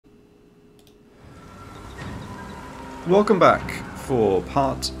Welcome back for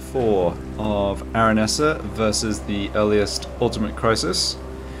part 4 of Aranessa versus the earliest Ultimate Crisis.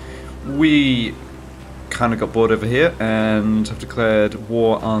 We kind of got bored over here and have declared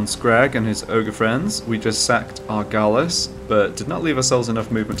war on Scrag and his ogre friends. We just sacked Argalis, but did not leave ourselves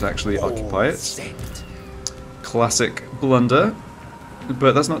enough movement to actually occupy it. Classic blunder,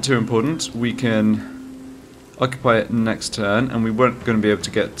 but that's not too important. We can occupy it next turn, and we weren't going to be able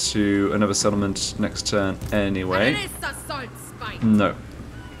to get to another settlement next turn anyway. Aranessa Saltspite. No.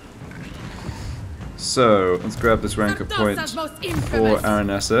 So, let's grab this rank up point for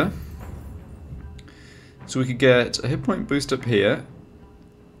Aranessa. So we could get a hit point boost up here.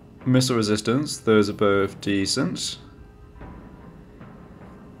 Missile resistance, those are both decent.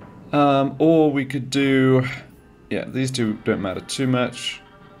 Or we could do... yeah, these two don't matter too much.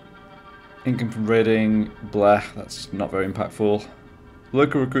 Income from raiding, blah, that's not very impactful.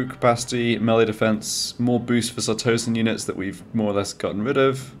 Local recruit capacity, melee defense, more boost for Sartosan units that we've more or less gotten rid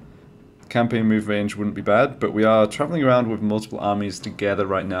of. Campaign move range wouldn't be bad, but we are traveling around with multiple armies together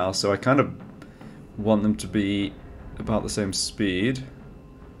right now, so I kind of want them to be about the same speed.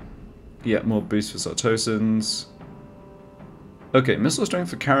 Yeah, more boost for Sartosans. Okay, missile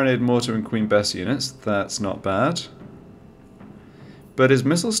strength for Carronade, Mortar, and Queen Bess units, that's not bad. But is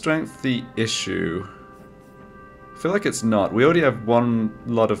missile strength the issue? I feel like it's not. We already have one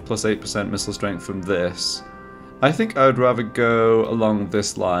lot of plus 8% missile strength from this. I think I would rather go along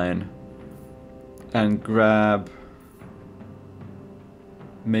this line and grab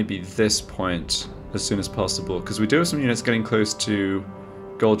maybe this point as soon as possible, because we do have some units getting close to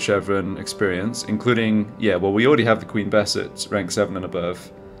Gold Chevron experience, including, yeah, well, we already have the Queen Bess at rank 7 and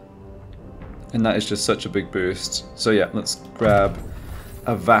above. And that is just such a big boost. So yeah, let's grab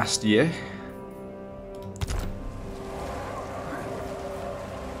a vast year.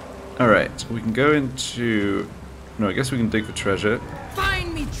 Alright, we can go into... no, I guess we can dig for treasure.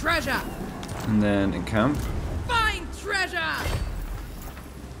 Find me treasure. And then encamp. Find treasure.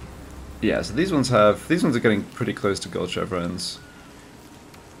 Yeah, so these ones are getting pretty close to gold chevrons.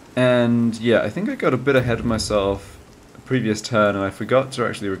 And yeah, I think I got a bit ahead of myself the previous turn, and I forgot to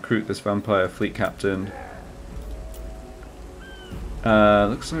actually recruit this vampire fleet captain.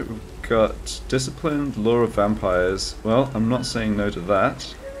 Looks like we've got Disciplined, Lore of Vampires. Well, I'm not saying no to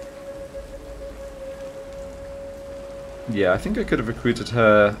that. Yeah, I think I could have recruited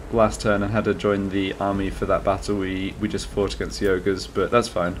her last turn and had her join the army for that battle we just fought against the ogres, but that's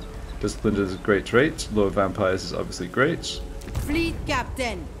fine. Disciplined is a great trait, Lore of Vampires is obviously great. Fleet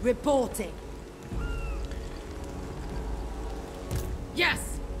captain reporting.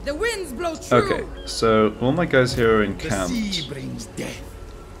 Yes, the winds blow true. Okay, so all my guys here are encamped. The sea brings death.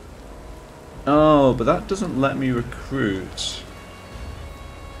 Oh, but that doesn't let me recruit.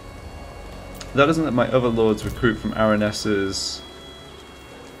 That doesn't let my other lords recruit from Aranessa's...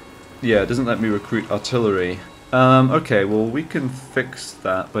 yeah, it doesn't let me recruit artillery. Okay, well we can fix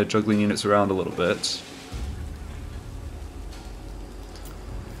that by juggling units around a little bit.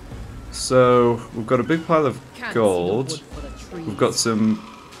 So, we've got a big pile of gold. We've got some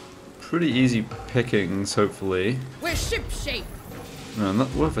pretty easy pickings, hopefully. We're shipshape. No,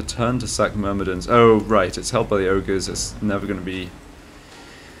 not worth a turn to sack Myrmidons. Oh, right, it's held by the ogres. It's never going to be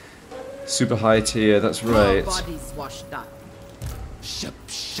super high tier, that's right. All bodies washed up.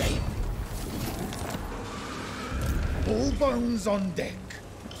 Shipshape. All bones on deck.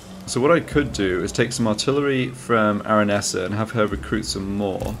 So what I could do is take some artillery from Aranessa and have her recruit some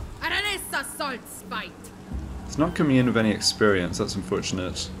more. Aranessa Saltspite. It's not coming in with any experience, that's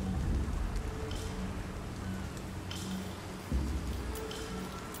unfortunate.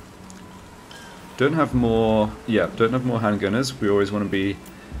 Don't have more handgunners. We always want to be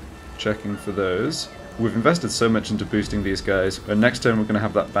checking for those. We've invested so much into boosting these guys, and next turn we're going to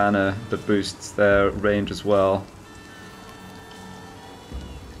have that banner that boosts their range as well.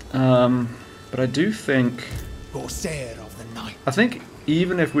 But I do think... Corsair of the night. I think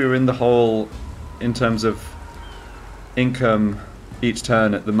even if we were in the hole in terms of income each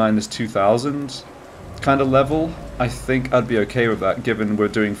turn at the minus 2,000 kind of level, I think I'd be okay with that, given we're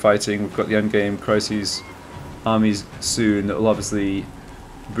doing fighting, we've got the endgame crises armies soon that will obviously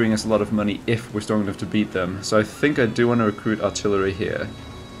bring us a lot of money if we're strong enough to beat them. So I think I do want to recruit artillery here.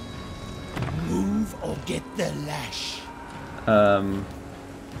 Move or get the lash.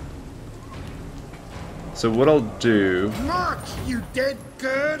 So what I'll do... March, you dead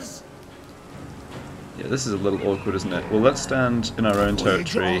curs! yeah, this is a little awkward, isn't it? Well, let's stand in our own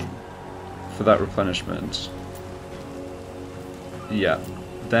territory for that replenishment. Yeah.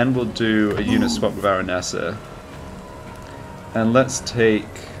 Then we'll do a unit swap with Aranessa. And let's take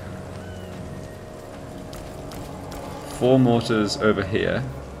 4 mortars over here.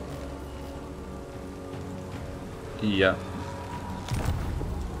 Yeah.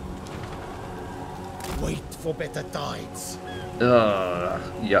 Wait for better tides. Ugh,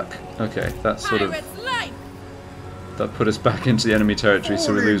 yuck. Okay, that's sort of... Pirate's life! That put us back into the enemy territory,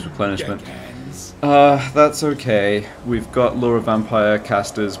 so we lose replenishment. Deckhands. That's okay. We've got Lore of Vampire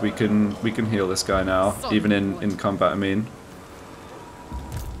casters. We can heal this guy now, even in combat. I mean,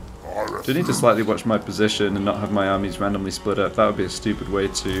 do need to slightly watch my position and not have my armies randomly split up. That would be a stupid way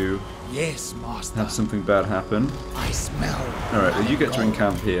to Yes, master. have something bad happen. I smell. All right, well, you get to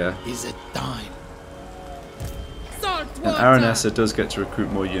encamp here, Is it time? Salt and water! Aranessa does get to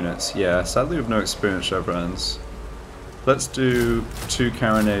recruit more units. Yeah, sadly with no experience chevrons. Let's do 2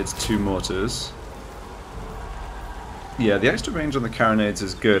 carronades, 2 mortars. Yeah, the extra range on the carronades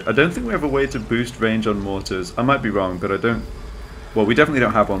is good. I don't think we have a way to boost range on mortars. I might be wrong, but I don't... Well, we definitely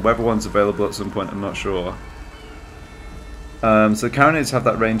don't have one. Whether one's available at some point, I'm not sure. So the carronades have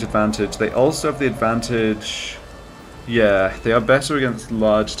that range advantage. They also have the advantage... Yeah, they are better against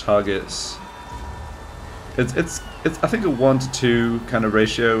large targets. It's I think a 1 to 2 kind of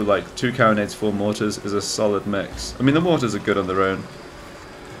ratio, like 2 carronades, 4 mortars, is a solid mix. I mean, the mortars are good on their own.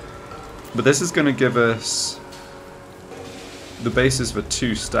 But this is going to give us the basis for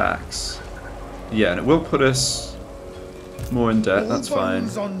 2 stacks. Yeah, and it will put us more in debt, that's fine.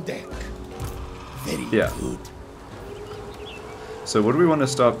 Bones on deck. Very Yeah. good. So what do we want to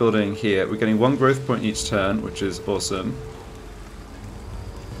start building here? We're getting 1 growth point each turn, which is awesome.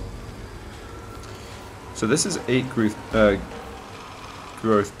 So this is 8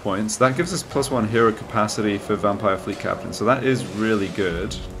 growth points. That gives us +1 hero capacity for Vampire Fleet Captain, so that is really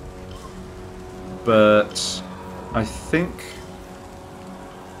good. But I think...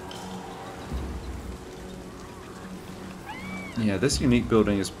 Yeah, this unique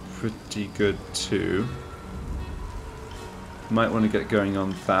building is pretty good too. Might want to get going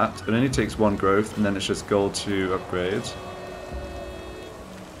on that. It only takes 1 growth, and then it's just gold to upgrade.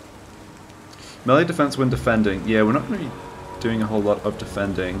 Melee defense when defending. Yeah, we're not going to be doing a whole lot of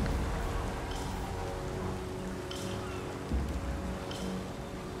defending.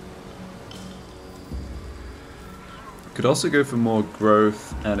 Could also go for more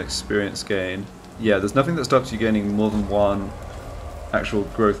growth and experience gain. Yeah, there's nothing that stops you gaining more than 1 actual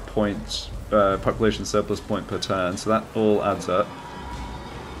growth point, population surplus point per turn, so that all adds up.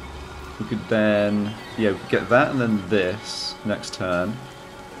 We could then, yeah, we could get that and then this next turn.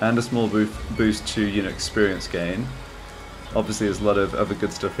 And a small boost to unit experience gain. Obviously there's a lot of other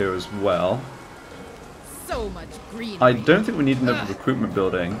good stuff here as well. So much greenery. I don't think we need another recruitment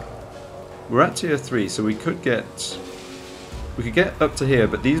building. We're at tier 3, so we could get up to here,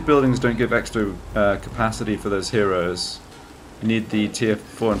 but these buildings don't give extra capacity for those heroes. You need the tier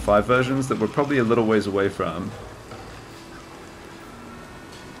 4 and 5 versions that we're probably a little ways away from.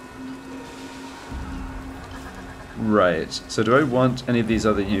 Right, so do I want any of these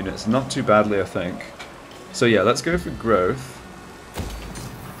other units? Not too badly, I think. So yeah, let's go for growth.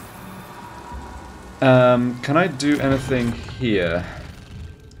 Can I do anything here?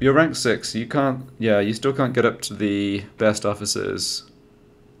 You're rank 6, you can't... Yeah, you still can't get up to the best officers.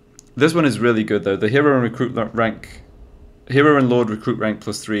 This one is really good though. The hero and recruit rank... Hero and Lord recruit rank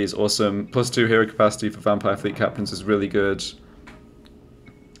 +3 is awesome. +2 hero capacity for Vampire Fleet Captains is really good.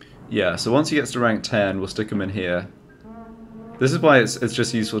 Yeah, so once he gets to rank 10, we'll stick him in here. This is why it's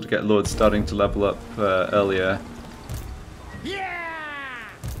just useful to get Lords starting to level up earlier. Yeah!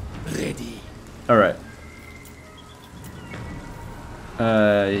 Ready. Alright.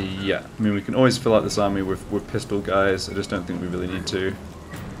 Yeah, I mean we can always fill out this army with pistol guys, I just don't think we really need to.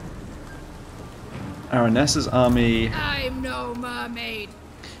 Aranessa's army... I'm no mermaid.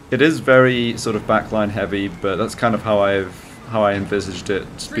 It is very sort of backline heavy, but that's kind of how I envisaged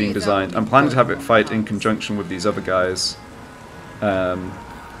it being designed. I'm planning to have it fight in conjunction with these other guys. So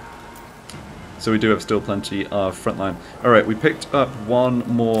we do have still plenty of frontline. Alright, we picked up 1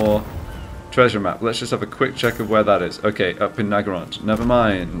 more treasure map. Let's just have a quick check of where that is. Okay, up in Nagaront. Never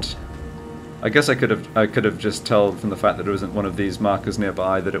mind. I guess I could have just told from the fact that there wasn't one of these markers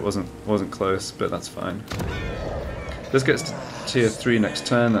nearby that it wasn't close, but that's fine. This gets to tier 3 next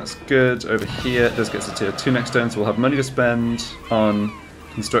turn, that's good. Over here, this gets to tier 2 next turn, so we'll have money to spend on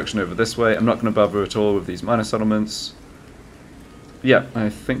construction over this way. I'm not going to bother at all with these minor settlements. Yeah, I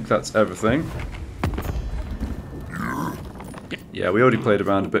think that's everything. Yeah, we already played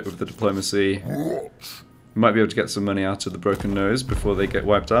around a bit with the diplomacy. We might be able to get some money out of the Broken Nose before they get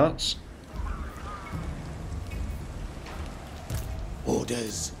wiped out.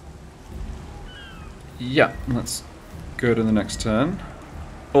 Orders. Yeah, let's go to the next turn.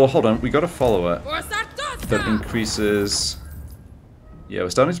 Oh, hold on, we got a follower. For Sartosa! that increases... Yeah, we're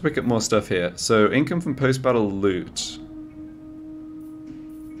starting to pick up more stuff here. So, income from post-battle loot.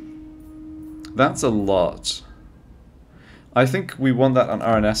 That's a lot. I think we want that on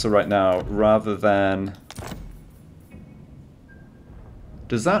Aranessa right now, rather than...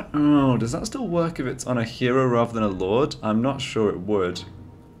 Does that... Oh, does that still work if it's on a hero rather than a lord? I'm not sure it would.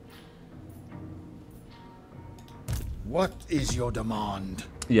 What is your demand?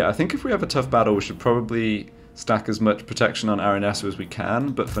 Yeah, I think if we have a tough battle, we should probably stack as much protection on Aranessa as we can,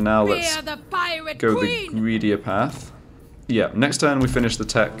 but for now, let's go the greedier path. Yeah, next turn we finish the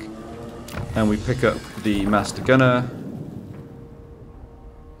tech, and we pick up the Master Gunner.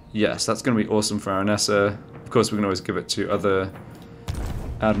 Yes, that's going to be awesome for Aranessa. Of course, we can always give it to other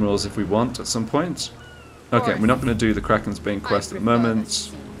admirals if we want at some point. Okay, we're not going to do the Kraken's Bane quest at the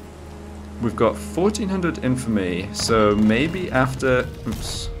moment. We've got 1400 infamy, so maybe after...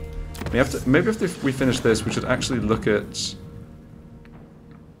 Oops. Maybe after we finish this, we should actually look at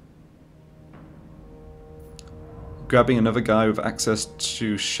grabbing another guy with access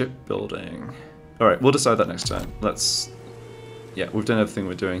to shipbuilding. Alright, we'll decide that next time. Let's... Yeah, we've done everything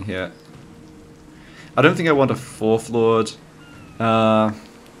we're doing here. I don't think I want a 4th lord.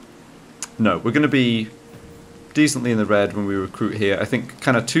 No, we're going to be decently in the red when we recruit here. I think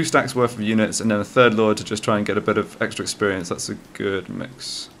kind of 2 stacks worth of units and then a 3rd lord to just try and get a bit of extra experience. That's a good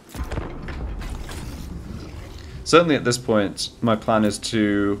mix. Certainly at this point, my plan is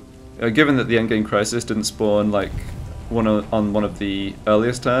to, given that the endgame crisis didn't spawn like on one of the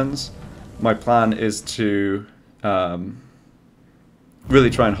earliest turns, my plan is to really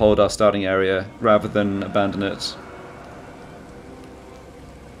try and hold our starting area rather than abandon it.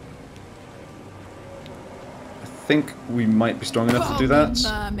 I think we might be strong enough to do that.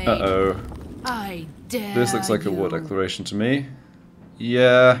 Uh-oh. This looks like a war declaration to me.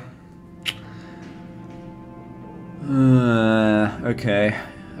 Yeah. Okay.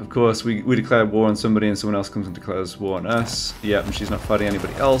 Of course, we declare war on somebody and someone else comes and declares war on us. Yep, and she's not fighting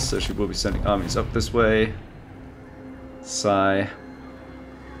anybody else, so she will be sending armies up this way. Sigh.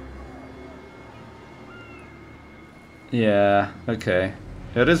 Yeah, okay.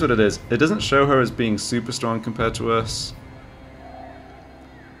 It is what it is. It doesn't show her as being super strong compared to us.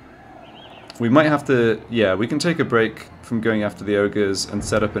 We might have to... Yeah, we can take a break from going after the ogres and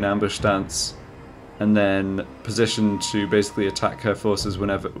set up an ambush stance and then position to basically attack her forces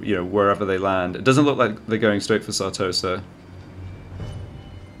whenever, you know, wherever they land. It doesn't look like they're going straight for Sartosa.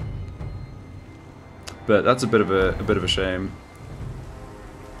 But that's a bit of a shame.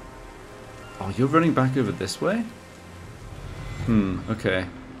 Oh, you're running back over this way? Okay.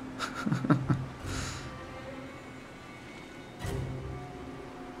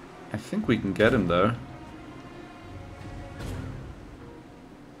 I think we can get him though.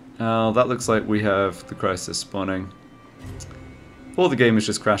 Oh, that looks like we have the crisis spawning. Or the game is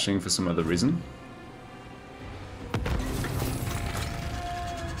just crashing for some other reason.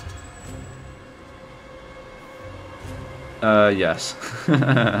 Yes.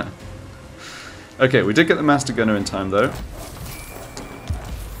 Okay, we did get the Master Gunner in time though.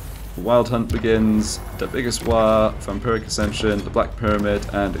 The Wild Hunt begins, the biggest war, Vampiric Ascension, the Black Pyramid,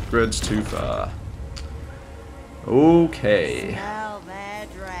 and it grids too far. Okay.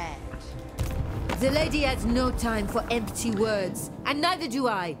 The lady has no time for empty words, and neither do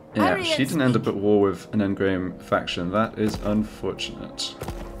I. Yeah, she didn't end up at war with an endgame faction. That is unfortunate.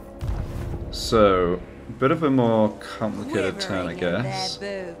 So, a bit of a more complicated turn, I guess.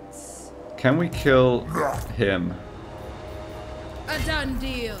 Can we kill him? A done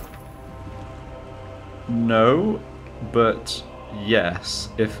deal. No, but yes,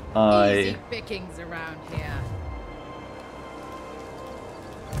 if I... Easy pickings around here.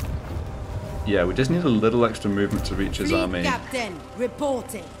 Yeah, we just need a little extra movement to reach his army. Captain,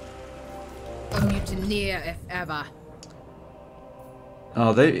 reporting. A mutineer, if ever.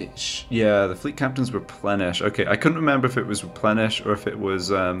 Oh, yeah, the fleet captains replenish. Okay, I couldn't remember if it was replenish or if it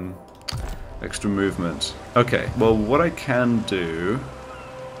was extra movement. Okay, well, what I can do...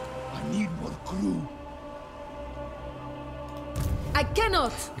 I need more crew. I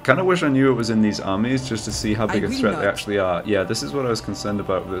cannot. I kind of wish I knew it was in these armies just to see how big a threat they actually are. Yeah, this is what I was concerned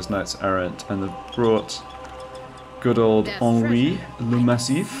about with those knights errant, and they've brought good old Henri le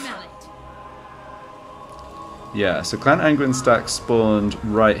Massif. Yeah, so Clan Angren stack spawned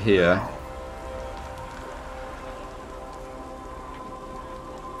right here.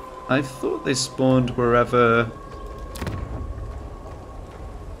 I thought they spawned wherever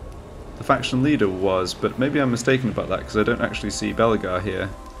the faction leader was, but maybe I'm mistaken about that because I don't actually see Belagar here.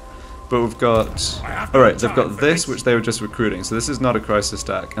 But we've got... Alright, they've got this, which they were just recruiting, so this is not a crisis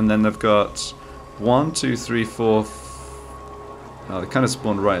stack. And then they've got 1, 2, 3, 4. Oh, they kind of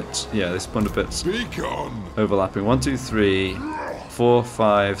spawned right. Yeah, they spawned a bit Speak on. overlapping. 1, 2, 3, 4,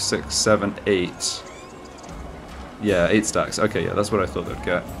 5, 6, 7, 8. Yeah, 8 stacks. Okay, yeah, that's what I thought they'd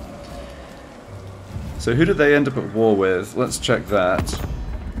get. So who did they end up at war with? Let's check that.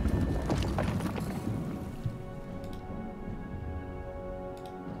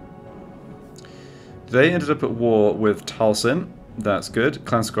 They ended up at war with Talsin. That's good.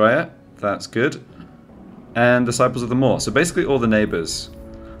 Clan Skryre. That's good. And Disciples of the Maw. So basically all the neighbors.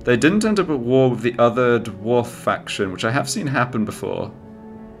 They didn't end up at war with the other dwarf faction, which I have seen happen before.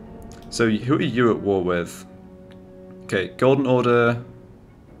 So who are you at war with? Okay, Golden Order,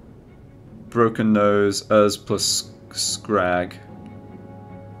 Broken Nose, us plus Scrag.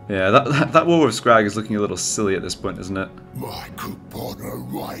 Yeah, that war with Scrag is looking a little silly at this point, isn't it? My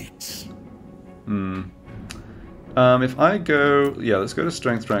couponer right. If I go... Yeah, let's go to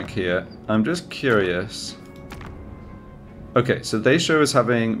Strength rank here. I'm just curious. Okay, so they show us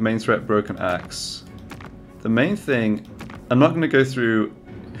having main threat Broken Axe. The main thing... I'm not going to go through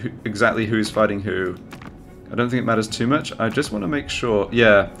exactly who's fighting who. I don't think it matters too much. I just want to make sure...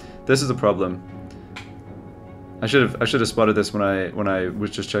 Yeah, this is a problem. I should have spotted this when I was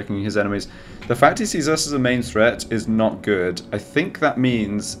just checking his enemies. The fact he sees us as a main threat is not good. I think that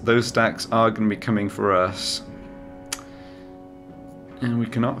means those stacks are going to be coming for us. And we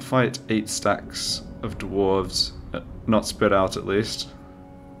cannot fight 8 stacks of dwarves, not spread out at least.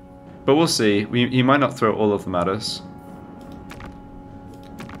 But we'll see. He might not throw all of them at us.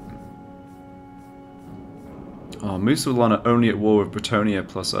 Oh, Musulon are only at war with Bretonia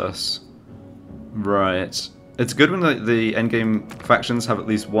plus us. Right. It's good when the endgame factions have at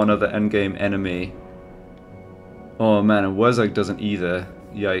least one other endgame enemy. Oh man, and Wurzag doesn't either.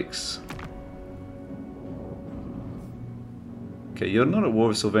 Yikes. Okay, you're not at war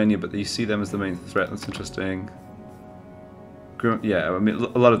with Sylvania, but you see them as the main threat. That's interesting. Yeah, I mean,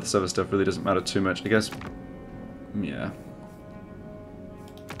 a lot of this other stuff really doesn't matter too much. I guess, yeah.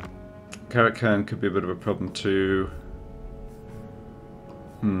 Karakhan could be a bit of a problem too.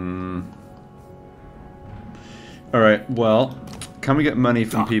 Alright, well, can we get money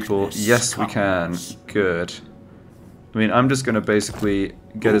from people? Yes, we can. Good. I mean, I'm just going to basically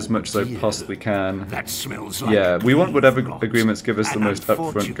get as much as I possibly can. That smells like Yeah, we want whatever agreements give us the most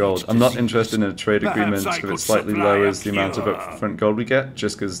upfront gold. I'm not interested in a trade agreement if it slightly lowers the amount of upfront gold we get,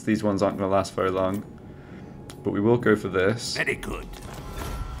 just because these ones aren't going to last very long. But we will go for this. very good.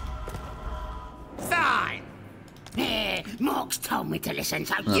 Fine. Morgs told me to listen,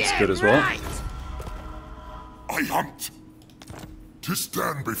 so That's good as well. Right. I hunt. To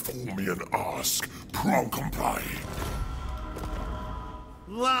stand before me and ask, pro comply.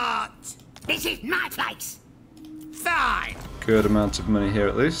 What? This is my place. Fine. Good amount of money here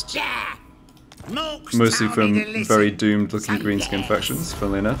at least. Yeah. Mooks Mostly told me to from listen. very doomed looking greenskin factions,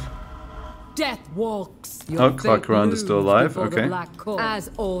 funnily enough. Death walks. Oh, Clark Rand is still alive, before the okay. Black Court. As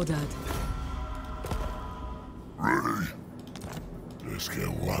ordered. Ready? Let's get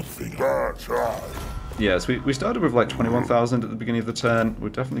one thing. That's right. Yes, we started with like 21,000 at the beginning of the turn. We're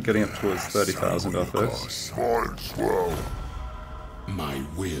definitely getting up towards 30,000 off this. Fine, swell. My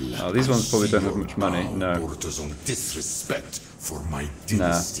will. Oh, these ones probably don't have much money. No. Borders on disrespect for my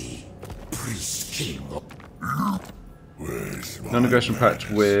dynasty. Priest king. Where's my Non-aggression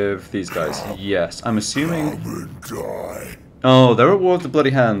pact with these guys. Yes, I'm assuming... come and die? Oh, they're at war with the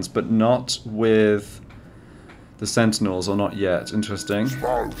Bloody Hands, but not with the Sentinels, or not yet. Interesting.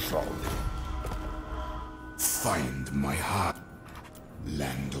 Sartosa. Find my heart.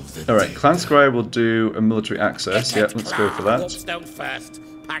 Land of the Alright, dead. Clan Scryer will do a military access. Yep, let's go for that. Whoopstone first.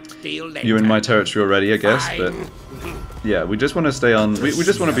 Pact deal later. You're in my territory already, I guess, but... Yeah, we just want to stay on... We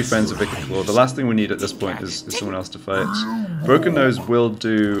just want to be friends with Victor. The last thing we need at this point is someone else to fight. Broken Nose will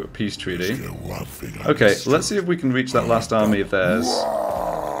do a peace treaty. Get one thing. Okay, let's see if we can reach that last army of theirs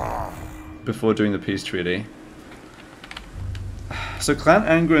before doing the peace treaty. So Clan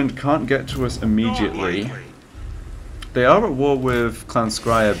Angrand can't get to us immediately. They are at war with Clan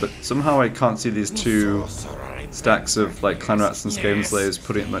Scryer, but somehow I can't see these two stacks of like Clan Rats and Skaven Slaves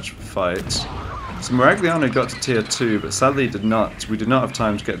putting up much of a fight. So Maragliano got to tier 2, but sadly we did not have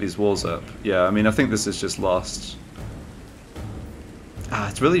time to get these walls up. Yeah, I mean, I think this is just lost.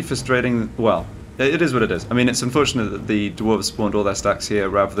 It's really frustrating. Well, it is what it is. I mean, it's unfortunate that the dwarves spawned all their stacks here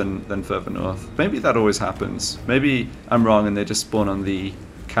rather than further north. Maybe that always happens. Maybe I'm wrong and they just spawn on the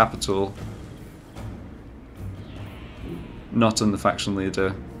capital, not on the faction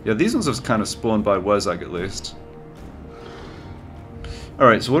leader. Yeah, these ones have kind of spawned by Wurzag at least.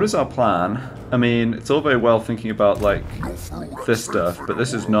 Alright, so what is our plan? I mean, it's all very well thinking about, like, this stuff, but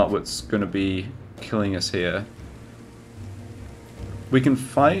this is not what's going to be killing us here. We can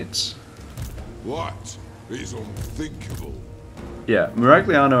fight... What is unthinkable? Yeah,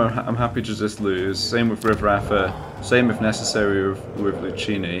 Miragliano I'm happy to just lose. Same with Riveraffa. Same if necessary with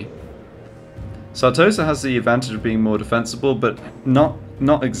Lucchini. Sartosa has the advantage of being more defensible, but not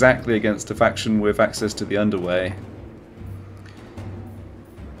exactly against a faction with access to the underway.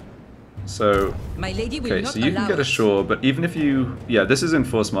 So, My lady will okay, not so you can allow get it. ashore, but even if you... Yeah, this is in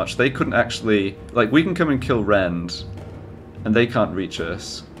force march. They couldn't actually... Like, we can come and kill Rend, and they can't reach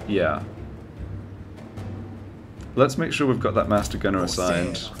us. Yeah. Let's make sure we've got that Master Gunner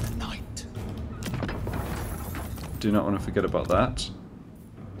assigned. Do not want to forget about that.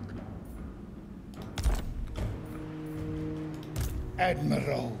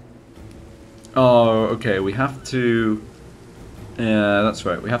 Admiral. Oh, okay, we have to... Yeah, that's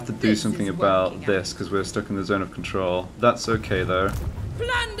right. We have to do This something is about working this because we're stuck in the zone of control. That's okay, though.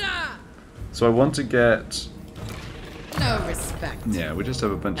 Plunder! So I want to get... No respect. Yeah, we just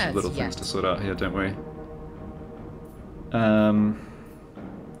have a bunch of As little yet. things to sort out here, don't we?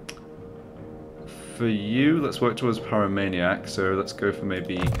 For you, let's work towards Pyromaniac, so let's go for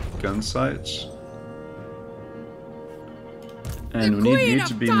maybe Gunsight. And we need you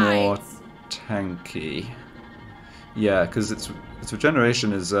to be more tanky. Yeah, because its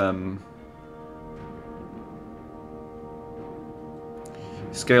regeneration is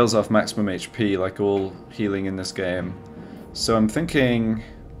scales off maximum HP like all healing in this game. So I'm thinking,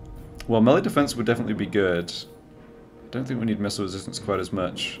 well, melee defense would definitely be good. I don't think we need missile resistance quite as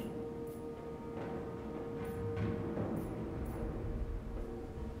much.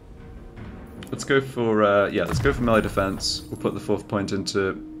 Let's go for yeah, let's go for melee defense. We'll put the 4th point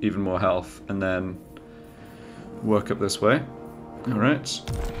into even more health, and then work up this way. All right.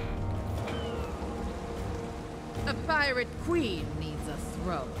 A pirate queen needs a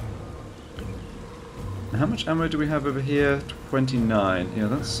throne. How much ammo do we have over here? 29. Yeah,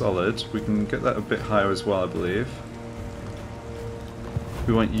 that's solid. We can get that a bit higher as well, I believe.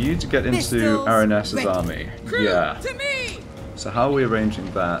 We want you to get into Pistols Aranessa's ready. army. Crew, Yeah. to me! So how are we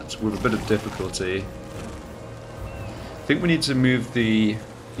arranging that? With a bit of difficulty. I think we need to move the...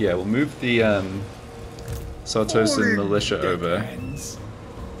 Yeah, we'll move the Sartosan militia over.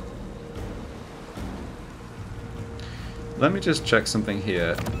 Let me just check something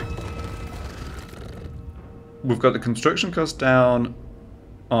here. We've got the construction cost down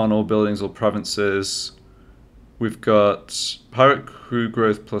on all buildings, all provinces. We've got pirate crew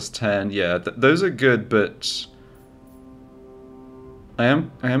growth plus 10. Yeah, those are good, but I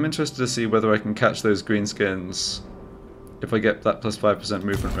am interested to see whether I can catch those greenskins if I get that plus 5%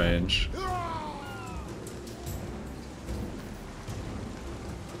 movement range.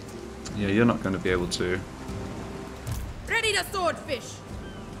 Yeah, you're not going to be able to. Ready to swordfish!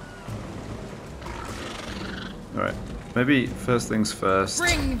 Alright, maybe first things first.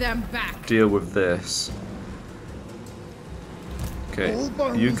 Bring them back! Deal with this. Okay,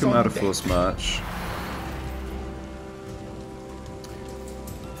 you come out of force march.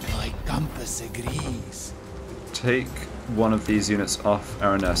 My compass agrees. Take one of these units off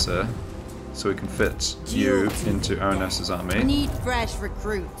Aranessa so we can fit you into Aranessa's army. Need fresh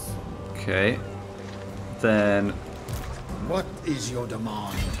recruits. Okay. Then What is your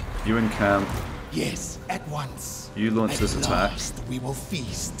demand? you encamp, Yes, at once. you launch this At attack. last we will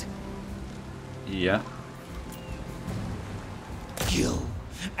feast. Yeah. Kill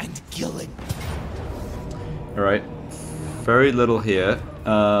and killing. Alright. Very little here.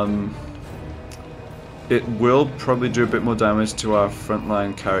 It will probably do a bit more damage to our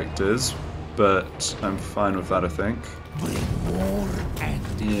frontline characters, but I'm fine with that, I think. Bring more and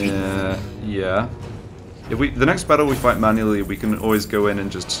Yeah. If the next battle we fight manually, we can always go in and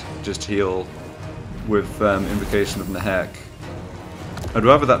just heal with Invocation of Nehek. I'd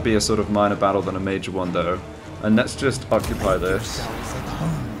rather that be a sort of minor battle than a major one, though. And let's just occupy this. yourselves at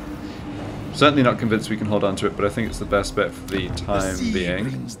home. Certainly not convinced we can hold on to it, but I think it's the best bet for the The time sea being.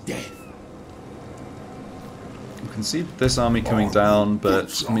 brings death. You can see this army coming down,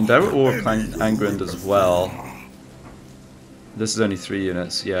 but I mean they were all Angrand as well. This is only 3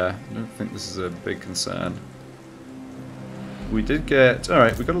 units, yeah. I don't think this is a big concern. We did get...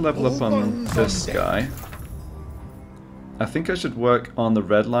 Alright, we got to level up on this guy. I think I should work on the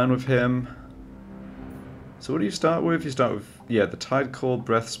red line with him. So what do you start with? You start with, yeah, the Tide Call,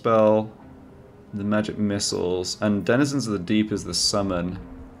 Breath Spell, the Magic Missiles, and Denizens of the Deep is the summon.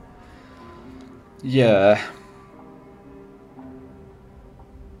 Yeah.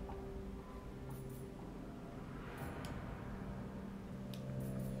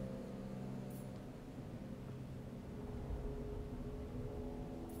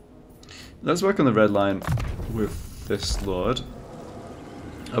 Let's work on the red line with this lord.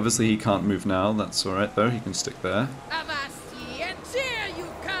 Obviously he can't move now, that's alright though, he can stick there. Avast ye and cheer, you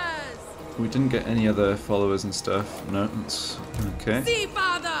curs! We didn't get any other followers and stuff. No, that's okay. See,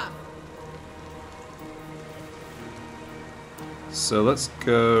 father! So let's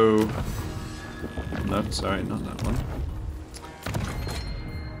go... No, sorry, not that one.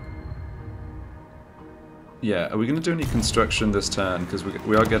 Yeah, are we going to do any construction this turn? Because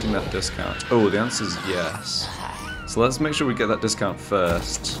we are getting that discount. Oh, the answer is yes. So let's make sure we get that discount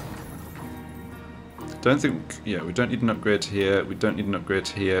first. Don't think... Yeah, we don't need an upgrade here. We don't need an upgrade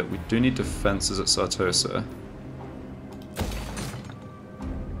here. We do need defenses at Sartosa.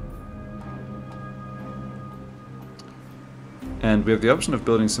 And we have the option of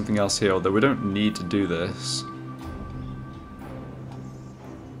building something else here, although we don't need to do this.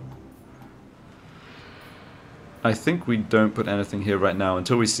 I think we don't put anything here right now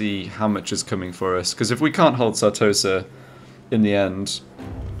until we see how much is coming for us. Because if we can't hold Sartosa in the end...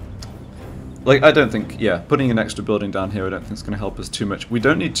 Like, I don't think... Yeah, putting an extra building down here I don't think is going to help us too much. We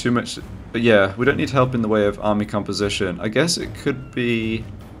don't need too much... But yeah, we don't need help in the way of army composition. I guess it could be...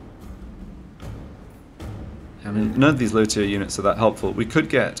 I mean, none of these low tier units are that helpful. We could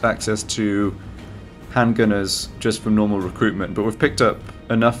get access to handgunners just from normal recruitment, but we've picked up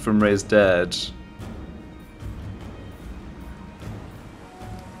enough from Raised Dead.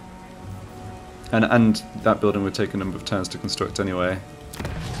 And that building would take a number of turns to construct anyway.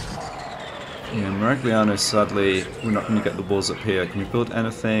 Yeah, Miragliano, sadly, we're not going to get the walls up here. Can we build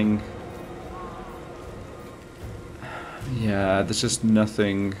anything? Yeah, there's just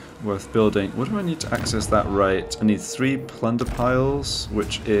nothing worth building. What do I need to access that right? I need 3 plunder piles,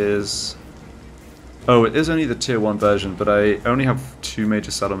 which is... Oh, it is only the tier 1 version, but I only have 2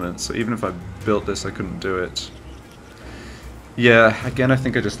 major settlements, so even if I built this, I couldn't do it. Yeah, again, I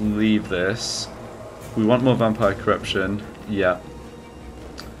think I just leave this. We want more vampire corruption. Yeah.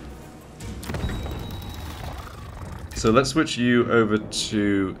 So let's switch you over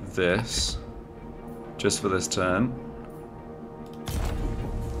to this, just for this turn.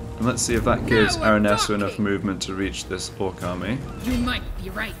 And let's see if that gives Aranessa enough movement to reach this orc army. You might be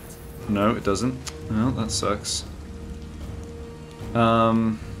right. No, it doesn't. Well, that sucks.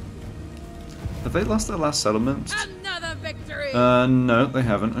 Have they lost their last settlement? Another victory! No, they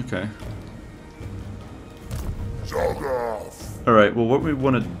haven't. Okay. Alright, well what we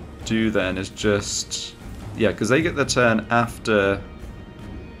want to do then is just... Yeah, because they get their turn after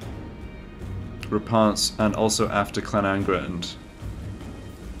Repance and also after Clan Angrand.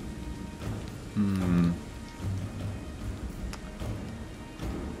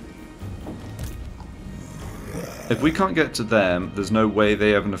 If we can't get to them, there's no way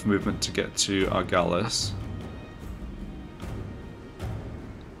they have enough movement to get to Argalis.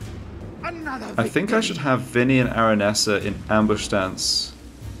 I think I should have Vinny and Aranessa in ambush stance,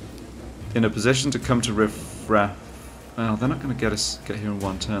 in a position to come to Riffraff. Well, they're not going to get here in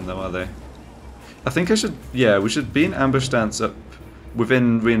one turn, though, are they? I think I should. Yeah, we should be in ambush stance up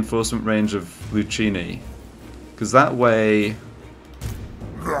within reinforcement range of Lucchini, because that way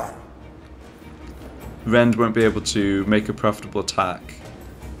Rend won't be able to make a profitable attack.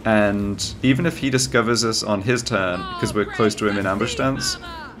 And even if he discovers us on his turn, because we're close to him in ambush stance,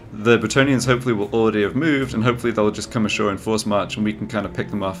 the Bretonnians hopefully will already have moved, and hopefully they'll just come ashore in force march, and we can kind of pick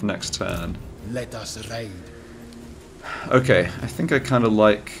them off next turn. Let us raid. Okay, I think I kind of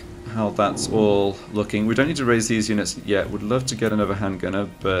like how that's all looking. We don't need to raise these units yet. Would love to get another handgunner,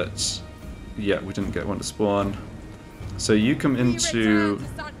 but yeah, we didn't get one to spawn. So you come into...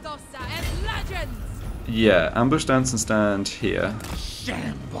 Yeah, ambush stance and stand here.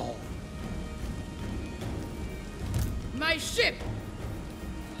 Shamble. My ship.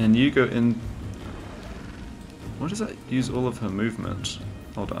 And you go in... What does that use all of her movement?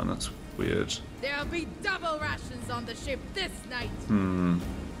 Hold on, that's weird. There'll be double rations on the ship this night.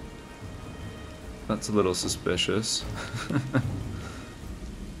 That's a little suspicious.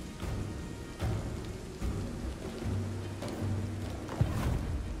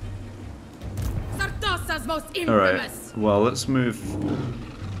 Sartosa's most infamous. Alright, well let's move...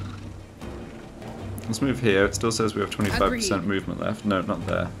 Let's move here. It still says we have 25% movement left. No, not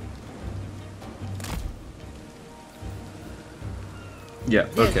there. Yeah,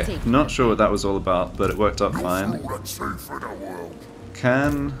 okay. Not sure what that was all about, but it worked out fine.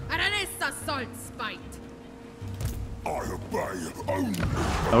 Can... Aranessa Saltspite.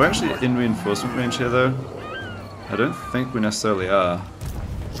 Are we actually in reinforcement range here, though? I don't think we necessarily are.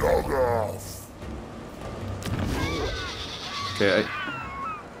 Okay,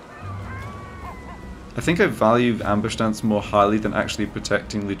 I think I value ambush stance more highly than actually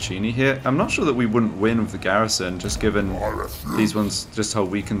protecting Lucini here. I'm not sure that we wouldn't win with the garrison, just given these ones, just how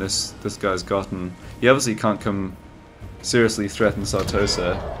weakened this guy's gotten. He obviously can't come seriously threaten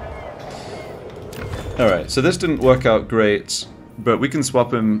Sartosa. Alright, so this didn't work out great, but we can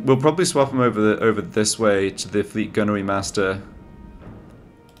swap him. We'll probably swap him over this way to the Fleet Gunnery Master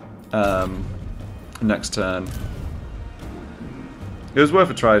next turn. It was worth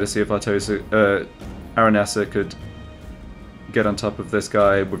a try to see if Aranessa could get on top of this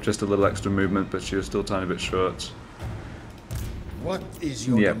guy with just a little extra movement, but she was still a tiny bit short. What is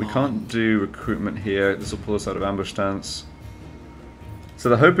your Yeah, we can't do recruitment here. This will pull us out of ambush stance. So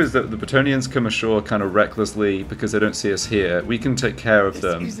the hope is that the Bretonnians come ashore kind of recklessly because they don't see us here. We can take care of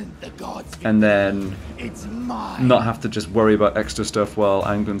them, and then not have to just worry about extra stuff while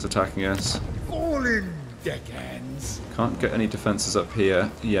Anglin's attacking us. fallen deckhands? Can't get any defenses up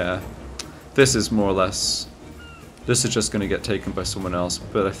here. Yeah. This is more or less... This is just going to get taken by someone else,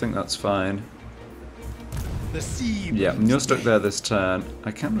 but I think that's fine. The sea. Yeah, and you're stuck there this turn.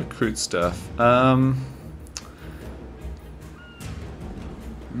 I can recruit stuff.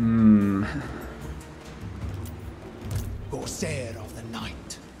 Corsair of the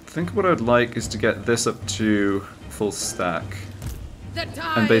night. I think what I'd like is to get this up to full stack. The And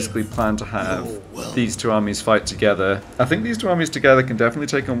tide. basically plan to have these two armies fight together. I think these two armies together can definitely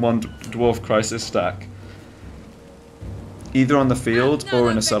take on one dwarf crisis stack. Either on the field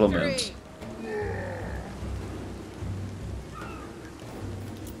or in a settlement.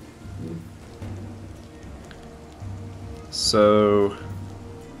 So...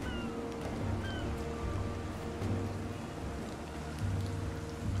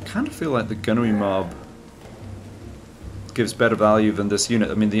 I kind of feel like the gunnery mob gives better value than this unit.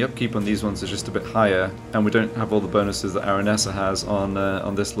 I mean, the upkeep on these ones is just a bit higher, and we don't have all the bonuses that Aranessa has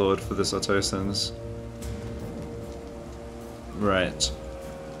on this lord for the Sartosans. Right.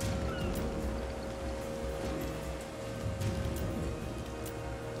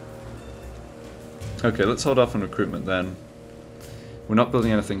 Okay, let's hold off on recruitment then. We're not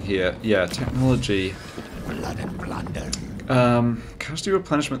building anything here. Yeah, technology. Blood and plunder. Casualty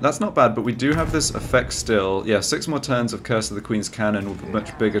replenishment, that's not bad, but we do have this effect still. Yeah, 6 more turns of Curse of the Queen's Cannon with a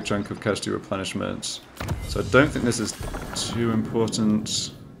much bigger chunk of casualty replenishment. So I don't think this is too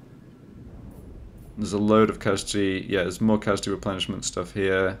important. There's a load of casualty. Yeah, there's more casualty replenishment stuff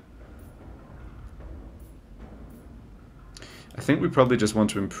here. I think we probably just want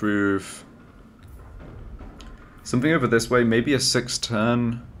to improve something over this way. Maybe a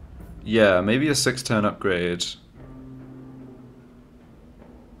 6-turn. Yeah, maybe a 6-turn upgrade.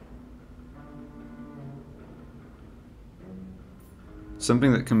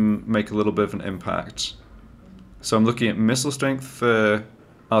 Something that can make a little bit of an impact. So I'm looking at missile strength for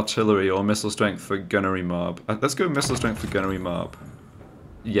artillery or missile strength for gunnery mob. Let's go missile strength for gunnery mob.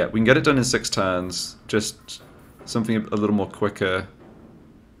 Yeah, we can get it done in 6 turns. Just something a little more quicker.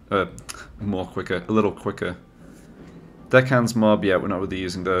 A little quicker. Deckhands mob, yeah, we're not really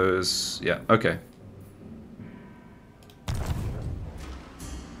using those. Yeah, okay.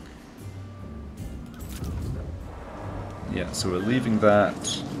 Yeah, so we're leaving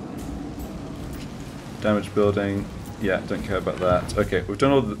that. Damage building. Yeah, don't care about that. Okay, we've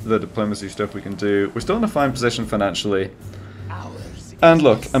done all the diplomacy stuff we can do. We're still in a fine position financially. And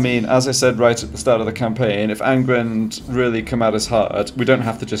look, I mean, as I said right at the start of the campaign, if Angren really come at us hard, we don't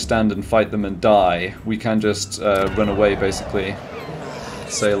have to just stand and fight them and die. We can just run away, basically.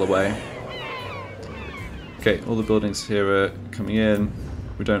 Sail away. Okay, all the buildings here are coming in.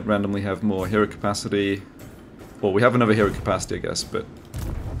 We don't randomly have more hero capacity. Well, we have another hero capacity, I guess, but...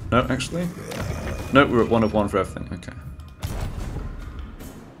 No, actually? No, we're at 1 of 1 for everything. Okay.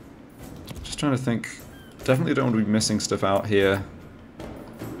 Just trying to think. Definitely don't want to be missing stuff out here.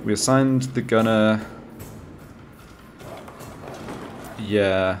 We assigned the gunner.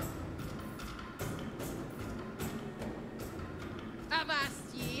 Yeah. Avast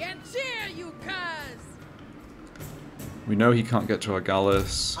ye and cheer, you curs! We know he can't get to our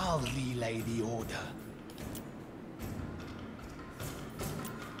Gallus. I'll relay the order.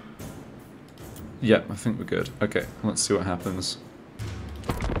 Yeah, I think we're good. Okay, let's see what happens.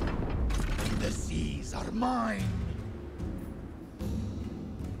 The seas are mine.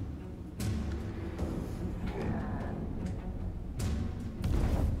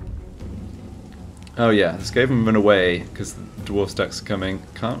 Oh yeah, this gave him run away because the dwarf stacks are coming.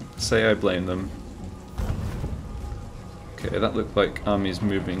 Can't say I blame them. Okay, that looked like armies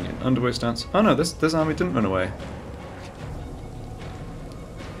moving in underway stance. Oh no, this army didn't run away.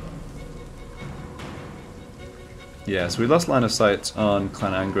 Yeah, so we lost line of sight on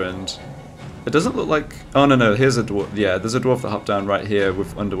Clan Angrand. It doesn't look like... Oh, no, no, here's a dwarf. Yeah, there's a dwarf that hopped down right here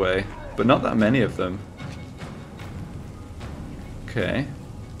with underway. But not that many of them. Okay.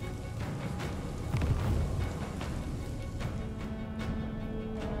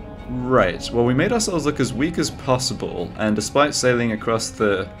 Right, well, we made ourselves look as weak as possible, and despite sailing across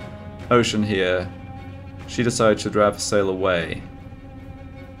the ocean here, she decided she'd rather sail away.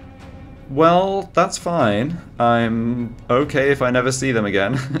 Well, that's fine. I'm okay if I never see them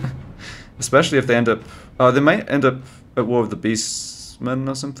again. Especially if they end up... Oh, they might end up at war with the Beastmen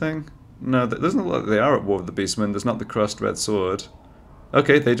or something? No, it doesn't look like they are at war with the Beastmen. There's not the crossed red sword.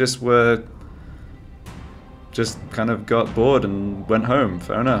 Okay, they just were... just kind of got bored and went home.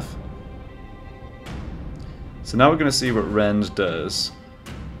 Fair enough. So now we're going to see what Rend does.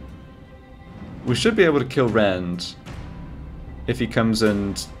 We should be able to kill Rend if he comes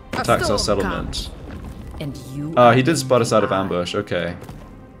and attacks our settlement. And you He did spot us out of ambush, okay.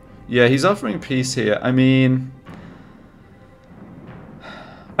 Yeah, he's offering peace here. I mean...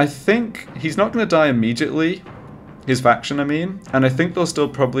 I think he's not going to die immediately. His faction, I mean. And I think they'll still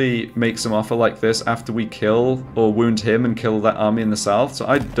probably make some offer like this after we kill or wound him and kill that army in the south. So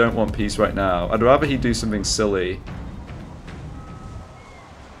I don't want peace right now. I'd rather he do something silly.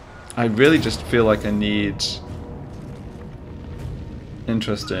 I really just feel like I need...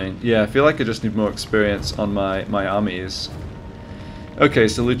 Interesting. Yeah, I feel like I just need more experience on my armies. Okay,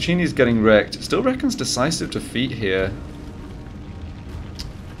 so Lucini's getting wrecked. It still reckons decisive defeat here.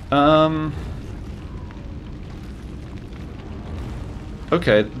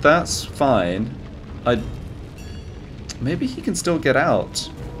 Okay, that's fine. Maybe he can still get out.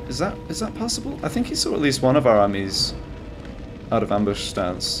 Is that possible? I think he saw at least one of our armies out of ambush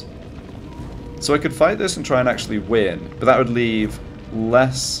stance. So I could fight this and try and actually win, but that would leave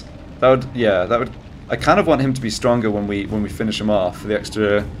less. That would. I kind of want him to be stronger when we finish him off for the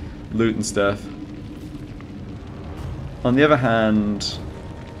extra loot and stuff. On the other hand,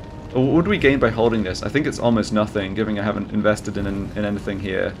 what do we gain by holding this? I think it's almost nothing, given I haven't invested in anything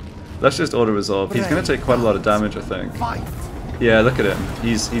here. Let's just auto-resolve. He's going to take quite a lot of damage, I think. Yeah, look at him.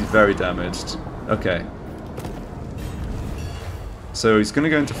 He's very damaged. Okay. So he's going to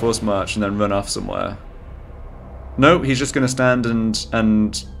go into forced march and then run off somewhere. No, he's just going to stand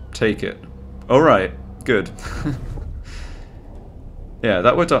and take it. Alright, good. Yeah,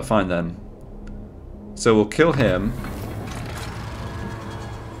 that worked out fine then. So we'll kill him.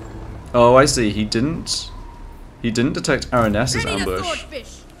 Oh, I see. He didn't detect Aranessa's ambush.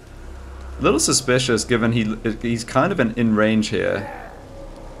 A little suspicious, given he's kind of in range here.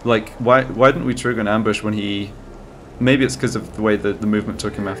 Like, why didn't we trigger an ambush when he... Maybe it's because of the way the movement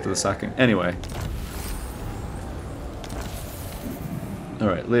took him after the sacking. Anyway.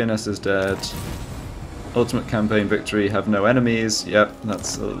 Alright, Leonessa's dead. Ultimate campaign victory, have no enemies. Yep,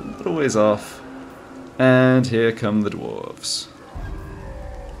 that's a little ways off. And here come the dwarves.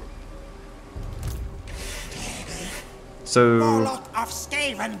 So...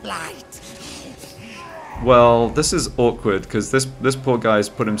 Well, this is awkward, because this poor guy's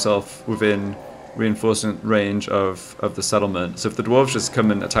put himself within reinforcement range of the settlement. So if the dwarves just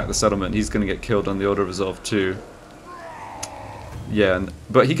come and attack the settlement, he's going to get killed on the auto-resolve too. Yeah,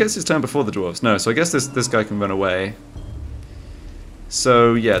 but he gets his turn before the dwarves. No, so I guess this guy can run away.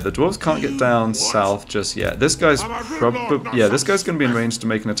 So yeah, the dwarves can't get down south just yet. This guy's probably... Yeah, this guy's going to be in range to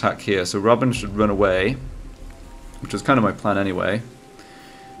make an attack here, so Robin should run away. Which was kind of my plan anyway.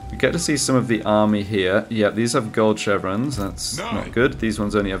 We get to see some of the army here. Yeah, these have gold chevrons. That's not good. These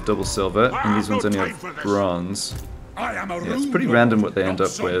ones only have double silver, and these ones only have bronze. Yeah, it's pretty random what they end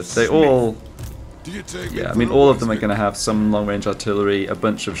up with. They all... Yeah, I mean, all of them are going to have some long-range artillery, a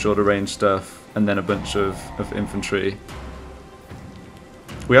bunch of shorter-range stuff, and then a bunch of infantry.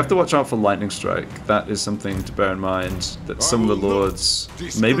 We have to watch out for lightning strike. That is something to bear in mind. That some of the lords,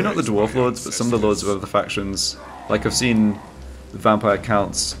 maybe not the dwarf lords, but some of the lords of other factions, like I've seen the vampire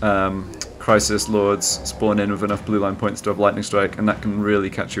counts, crisis lords spawn in with enough blue line points to have lightning strike, and that can really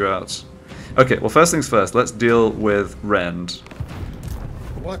catch you out. Okay, well, first things first, let's deal with Rend.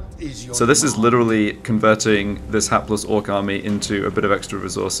 So this is literally converting this hapless orc army into a bit of extra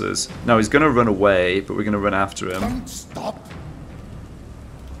resources. Now he's going to run away, but we're going to run after him. Don't stop.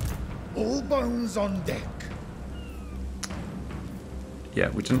 All bones on deck. Yeah,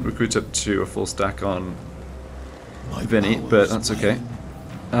 we didn't recruit up to a full stack on Vinny, but that's okay.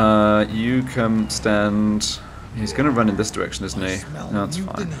 You come stand... He's going to run in this direction, isn't he? No, that's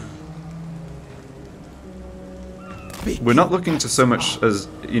fine. We're not looking to so much as,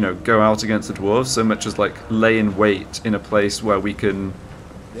 you know, go out against the dwarves, so much as, like, lay in wait in a place where we can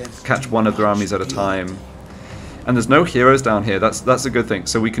catch one of their armies at a time. And there's no heroes down here. That's a good thing.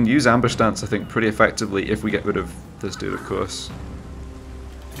 So we can use ambush stance, I think, pretty effectively if we get rid of this dude, of course.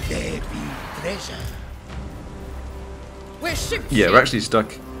 There be treasure. We're ship Yeah, we're actually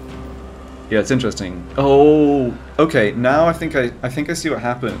stuck. Yeah, it's interesting. Oh, okay. Now I think I see what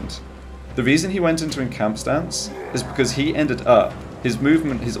happened. The reason he went into encamp stance is because he ended up his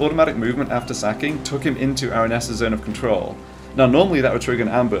automatic movement after sacking took him into Aranessa's zone of control. Now normally that would trigger an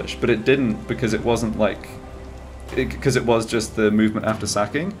ambush, but it didn't because it wasn't like because it was just the movement after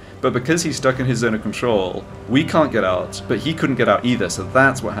sacking. But because he's stuck in his zone of control, we can't get out, but he couldn't get out either. So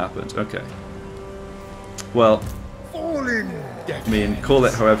that's what happened. Okay. Well. I mean, call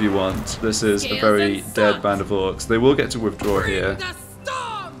it however you want. This is a very dead band of orcs. They will get to withdraw here.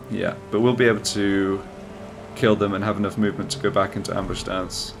 Yeah, but we'll be able to kill them and have enough movement to go back into ambush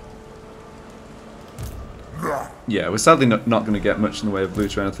stance. Yeah, we're sadly not going to get much in the way of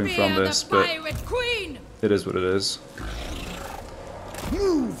loot or anything from this, but it is what it is.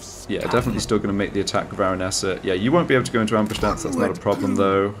 Yeah, definitely still going to make the attack of Aranessa. Yeah, you won't be able to go into ambush stance, that's not a problem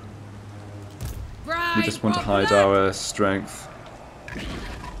though. We just want to hide our strength.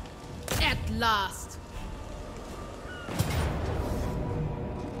 At last.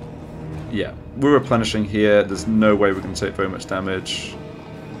 Yeah, we're replenishing here. There's no way we're going to take very much damage.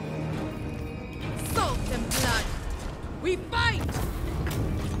 Salt and blood. We fight.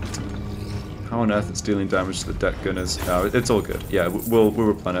 How on earth it's dealing damage to the deck gunners? No, it's all good. Yeah, we'll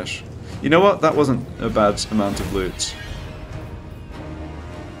replenish. You know what? That wasn't a bad amount of loot.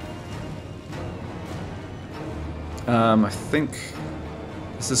 I think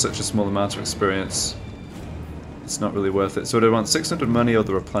this is such a small amount of experience. It's not really worth it. So do I want 600 money or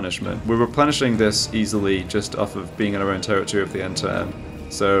the replenishment? We're replenishing this easily just off of being in our own territory of the end turn.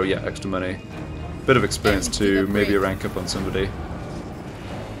 So yeah, extra money. Bit of experience too, maybe a rank up on somebody.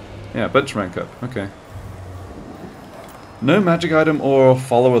 Yeah, bunch rank up, okay. No magic item or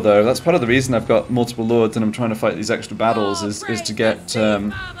follower though. That's part of the reason I've got multiple lords and I'm trying to fight these extra battles is to get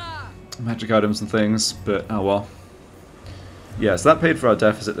magic items and things, but oh well. Yeah, so that paid for our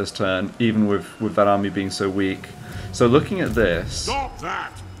deficit this turn, even with that army being so weak. So looking at this, Stop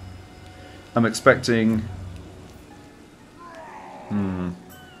that! I'm expecting... do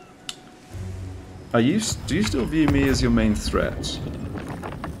you still view me as your main threat?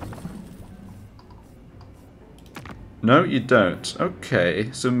 No, you don't. Okay,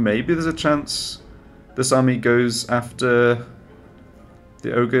 so maybe there's a chance this army goes after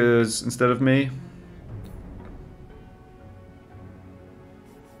the ogres instead of me?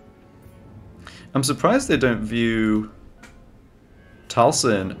 I'm surprised they don't view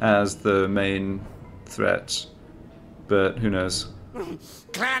Talsin as the main threat, but who knows.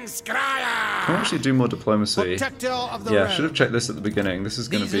 Can I actually do more diplomacy? Yeah, should have checked this at the beginning. This is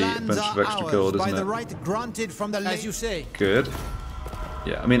going to be a bunch of extra gold, isn't it? Good.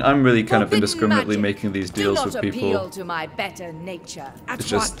 Yeah, I mean, I'm really kind of indiscriminately making these deals with people. To my better nature. It's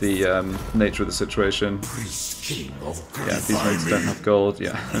just the nature of the situation. Yeah, these mates don't have gold.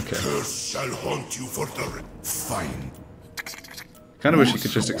 Yeah, okay. Kind of wish you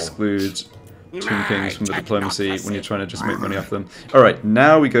could just exclude Tomb Kings from the diplomacy when you're trying to just make money off them. Alright,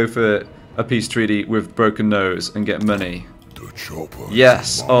 now we go for a peace treaty with Broken Nose and get money.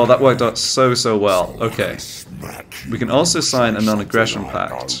 Yes! Oh, that worked out so well. Okay. We can also sign a non-aggression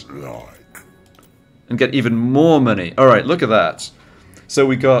pact. And get even more money. Alright, look at that. So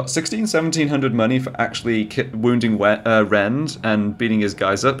we got 1700 money for actually wounding Rend and beating his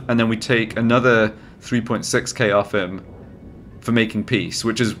guys up, and then we take another 3.6k off him for making peace,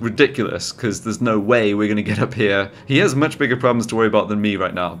 which is ridiculous, because there's no way we're going to get up here. He has much bigger problems to worry about than me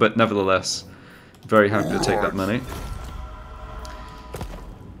right now, but nevertheless, very happy to take that money.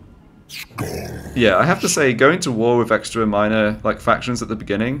 Yeah, I have to say, going to war with extra minor factions at the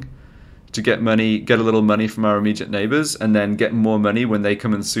beginning to get money, get a little money from our immediate neighbors, and then get more money when they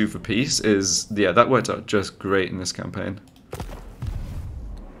come and sue for peace is, yeah, that worked out just great in this campaign.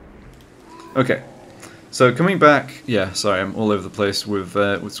 Okay. So coming back, yeah, sorry, I'm all over the place with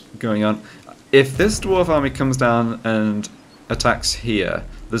what's going on. If this dwarf army comes down and attacks here,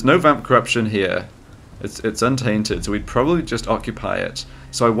 there's no vamp corruption here. It's untainted, so we'd probably just occupy it.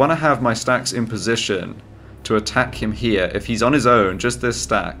 So I want to have my stacks in position to attack him here. If he's on his own, just this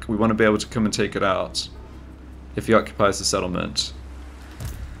stack, we want to be able to come and take it out if he occupies the settlement.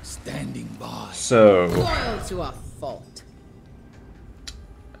 Standing by. So... Loyal to a fault.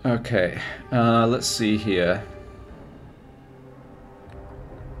 Okay, let's see here.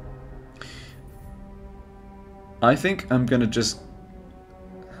 I think I'm gonna just...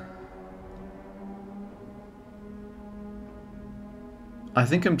 I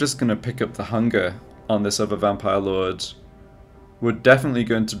think I'm just gonna pick up the hunger on this other Vampire Lord. We're definitely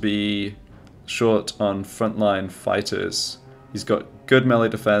going to be short on frontline fighters. He's got good melee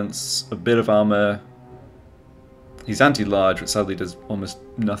defense, a bit of armor. He's anti-large, which sadly does almost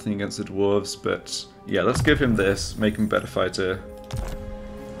nothing against the dwarves, but yeah, let's give him this, make him a better fighter.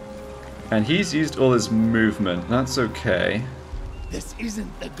 And he's used all his movement, that's okay. This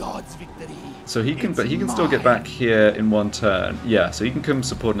isn't the god's victory. So he can, It's but he can still get mine. back here in one turn. Yeah, so he can come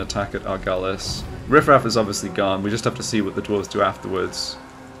support an attack at Argalis. Riffraff is obviously gone, we just have to see what the dwarves do afterwards.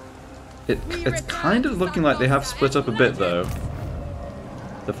 It's kind of looking like they have split up a bit though.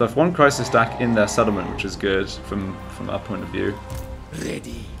 They've left one crisis stack in their settlement, which is good from our point of view.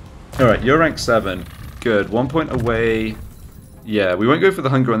 Ready. Alright, you're rank 7. Good. 1 point away. Yeah, we won't go for the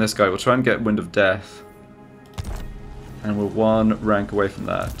hunger on this guy. We'll try and get Wind of Death. And we're 1 rank away from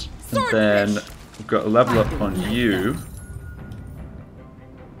that. And then we've got a level up on you.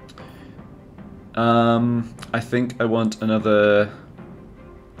 I think I want another...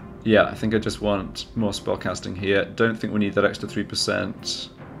 Yeah, I think I just want more spellcasting here. Don't think we need that extra 3%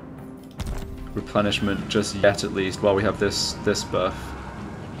 replenishment just yet, at least, while we have this buff.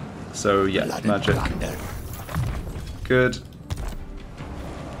 So yeah, Blood and magic. thunder. Good.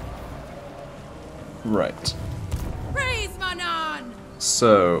 Right. Praise Manon!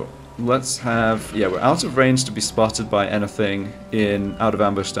 So let's have... Yeah, we're out of range to be spotted by anything in out of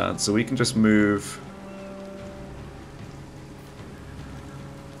ambush stance, so we can just move...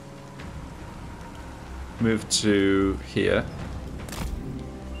 Move to here.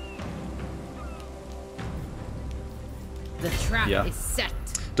 The trap Yeah. is set.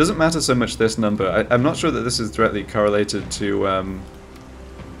 Doesn't matter so much this number. I'm not sure that this is directly correlated to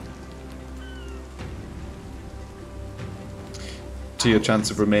your chance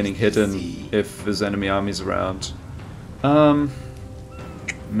of remaining hidden if there's enemy armies around. Man,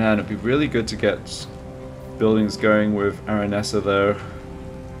 it'd be really good to get buildings going with Aranessa though.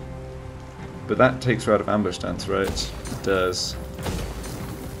 But that takes her out of ambush stance, right? It does.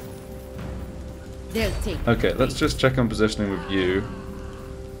 They'll take Okay, let's just check on positioning with you.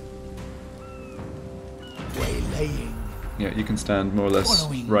 Waylaying. Yeah, you can stand more or less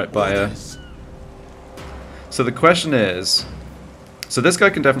Following right by her. orders. So the question is... So this guy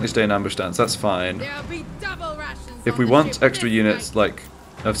can definitely stay in ambush stance, that's fine. There'll be double rations If on we the want ship extra this units, night. like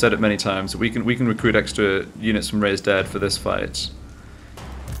I've said it many times, we can recruit extra units from Raised Dead for this fight.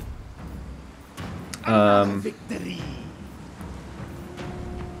 Victory.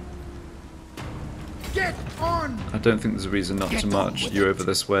 Get on. I don't think there's a reason not Get to on march with you it. over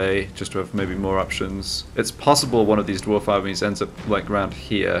this way, just to have maybe more options. It's possible one of these dwarf armies ends up like around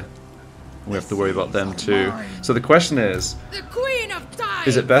here. We have to worry about them too. So the question is The Queen of Time!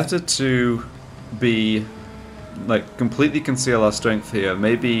 it better to be like completely conceal our strength here,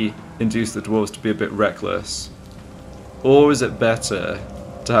 maybe induce the dwarves to be a bit reckless? Or is it better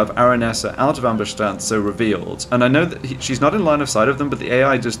to have Aranessa out of ambush stance, so revealed? And I know that she's not in line of sight of them, but the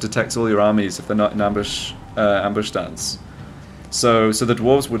AI just detects all your armies if they're not in ambush stance. So the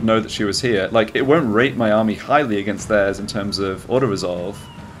dwarves would know that she was here. Like, it won't rate my army highly against theirs in terms of auto-resolve,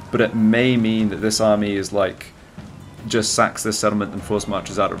 but it may mean that this army is like just sacks this settlement and force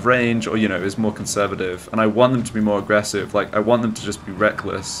marches out of range, or, you know, is more conservative. And I want them to be more aggressive. Like, I want them to just be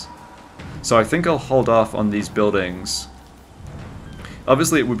reckless. So I think I'll hold off on these buildings.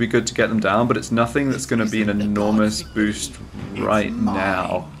 Obviously it would be good to get them down, but it's nothing that's going to be an enormous boost right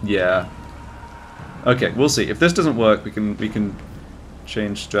now. Yeah. Okay, we'll see. If this doesn't work, we can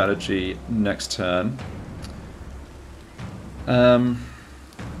change strategy next turn. I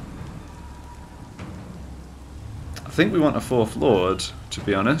think we want a 4th Lord, to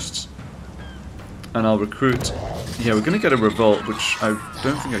be honest. And I'll recruit... Yeah, we're going to get a revolt, which I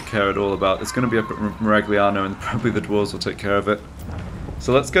don't think I care at all about. It's going to be up at Maragliano, and probably the dwarves will take care of it.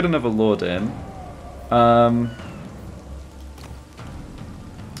 So let's get another Lord in. Got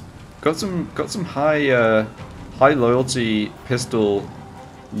some high loyalty pistol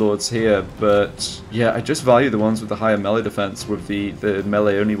lords here, but yeah, I just value the ones with the higher melee defense with the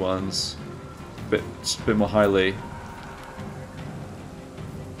melee only ones a bit more highly.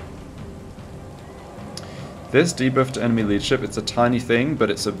 This debuff to enemy leadership, it's a tiny thing, but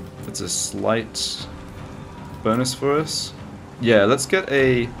it's a slight bonus for us. Yeah, let's go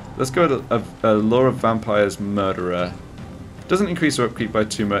to a Lore of Vampires Murderer. Doesn't increase our upkeep by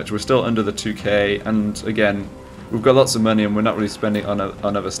too much. We're still under the 2k, and again, we've got lots of money and we're not really spending on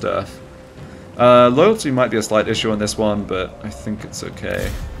other stuff. Loyalty might be a slight issue on this one, but I think it's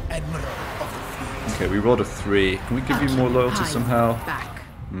okay. Admiral of the fleet. Okay, we rolled a 3. Can we give you more loyalty I'm somehow? back.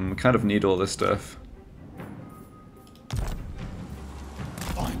 We kind of need all this stuff.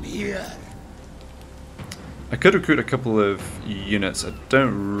 I'm here. I could recruit a couple of units. I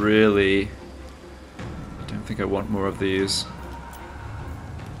don't think I want more of these.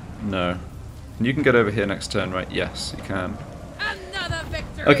 No. And you can get over here next turn, right? Yes, you can. Another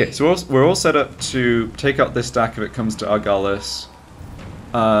victory. Okay, so we're all set up to take out this stack if it comes to Argalis.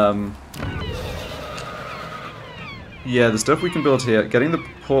 Yeah, the stuff we can build here. Getting the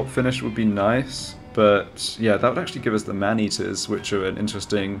port finished would be nice, but yeah, that would actually give us the man-eaters, which are an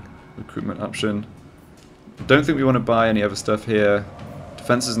interesting recruitment option. Don't think we want to buy any other stuff here.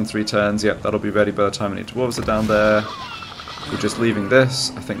 Defenses in 3 turns, yep, that'll be ready by the time any dwarves are down there. We're just leaving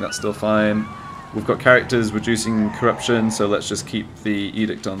this, I think that's still fine. We've got characters reducing corruption, so let's just keep the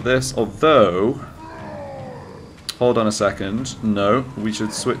edict on this. Although, hold on a second, no, we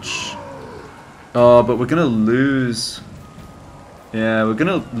should switch. Oh, but we're gonna lose. Yeah, we're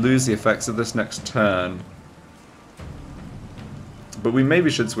gonna lose the effects of this next turn. But we maybe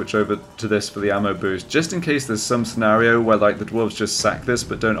should switch over to this for the ammo boost, just in case there's some scenario where like the dwarves just sack this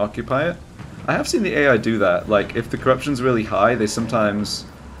but don't occupy it. I have seen the AI do that. Like if the corruption's really high, they sometimes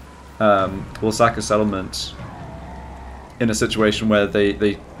will sack a settlement in a situation where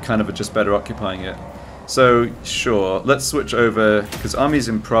they kind of are just better occupying it. So sure, let's switch over because armies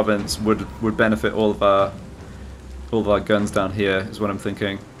in province would benefit all of our guns down here. Is what I'm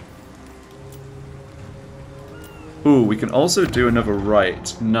thinking. Ooh, we can also do another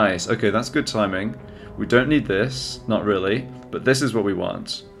right. Nice. Okay, that's good timing. We don't need this, not really, but this is what we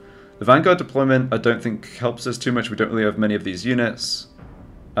want. The Vanguard deployment I don't think helps us too much. We don't really have many of these units.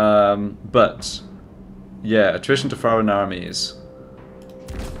 But yeah, attrition to foreign armies.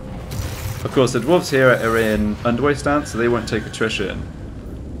 Of course, the dwarves here are in underway stance, so they won't take attrition.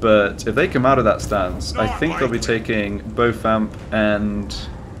 But if they come out of that stance, I think they'll be taking both Vamp and...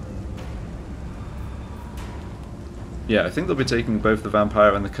 Yeah, I think they'll be taking both the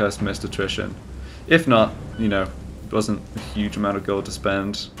Vampire and the Cursed Mist attrition. If not, you know, it wasn't a huge amount of gold to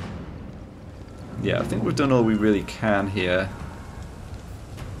spend. Yeah, I think we've done all we really can here.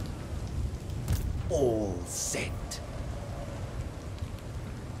 All set.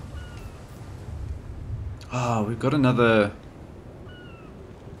 Oh, we've got another...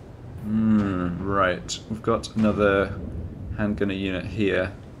 right. We've got another handgunner unit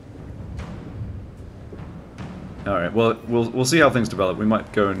here. Alright, well, we'll see how things develop. We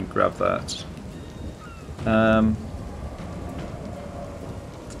might go and grab that.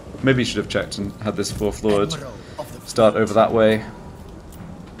 Maybe you should have checked and had this 4th Lord start over that way.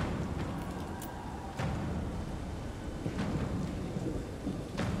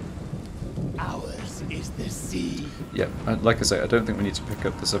 Ours is the sea. Yeah, like I say, I don't think we need to pick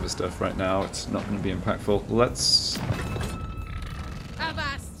up this other stuff right now. It's not going to be impactful. Let's...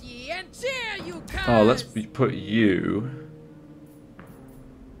 Avast ye and cheer, you curs! Oh, let's put you...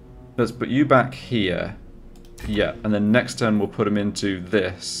 Let's put you back here. Yeah, and then next turn we'll put him into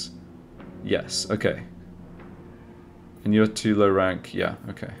this. Yes, okay. And you're too low rank. Yeah,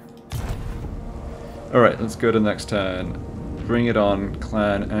 okay. Alright, let's go to the next turn. Bring it on,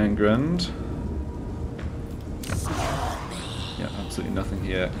 Clan Angrand. Yeah, absolutely nothing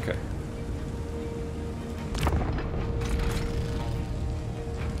here. Okay.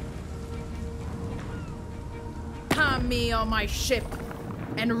 Harm me on my ship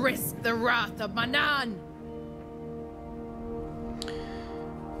and risk the wrath of Manan.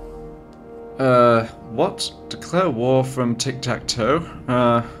 What? Declare war from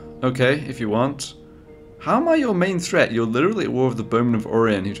tic-tac-toe? Okay, if you want. How am I your main threat? You're literally at war with the Bowmen of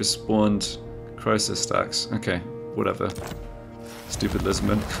Orion who just spawned crisis stacks. Okay, whatever. Stupid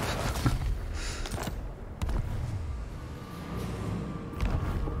Lisbon.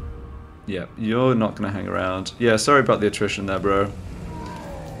 Yeah, you're not gonna hang around. Yeah, sorry about the attrition there, bro.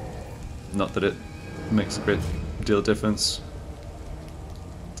 Not that it makes a great deal of difference.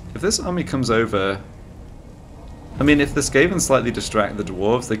 If this army comes over... I mean, if the Skaven slightly distract the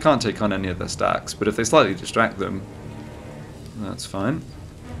dwarves, they can't take on any of their stacks, but if they slightly distract them, that's fine.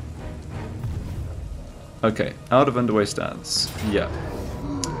 Okay, out of underway stance. Yeah.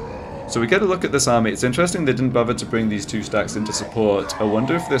 So we get a look at this army. It's interesting they didn't bother to bring these 2 stacks into support. I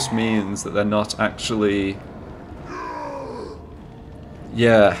wonder if this means that they're not actually...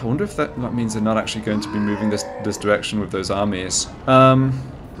 Yeah, I wonder if that means they're not actually going to be moving this direction with those armies.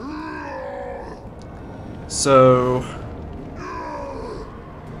 So,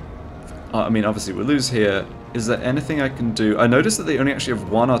 I mean, obviously we lose here. Is there anything I can do? I noticed that they only actually have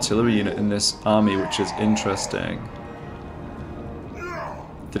 1 artillery unit in this army, which is interesting.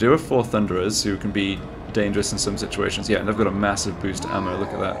 They do have 4 Thunderers, who can be dangerous in some situations. Yeah, and they've got a massive boost to ammo,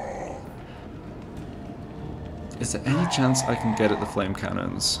 look at that. Is there any chance I can get at the flame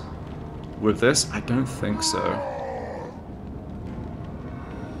cannons? with this? I don't think so.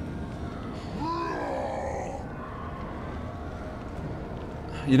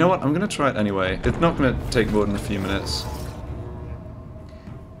 You know what? I'm going to try it anyway. It's not going to take more than a few minutes.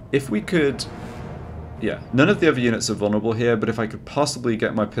 If we could... Yeah, none of the other units are vulnerable here, but if I could possibly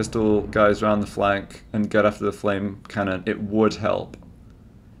get my pistol guys around the flank and get after the flame cannon, it would help.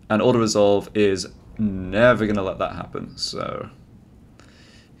 And auto-resolve is never going to let that happen, so...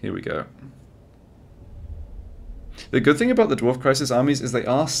 Here we go. The good thing about the Dwarf Crisis armies is they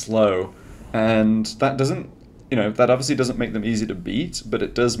are slow, and that doesn't, you know, that obviously doesn't make them easy to beat, but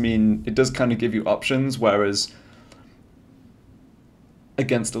it does mean, it does kind of give you options, whereas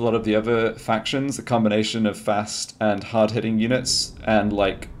against a lot of the other factions, the combination of fast and hard-hitting units and,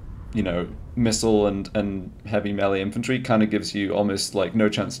 like, you know, missile and heavy melee infantry kind of gives you almost, like, no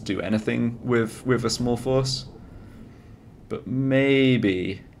chance to do anything with a small force. But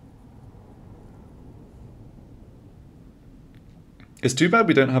maybe... It's too bad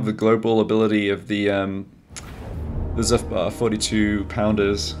we don't have the global ability of the Zuffbar 42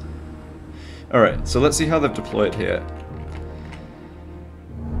 pounders. Alright, so let's see how they've deployed here.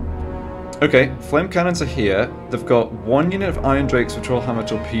 Okay, flame cannons are here. They've got 1 unit of Iron Drakes for Trollhammer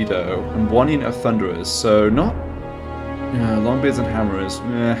Torpedo and 1 unit of Thunderers, so not... Longbeards and Hammerers.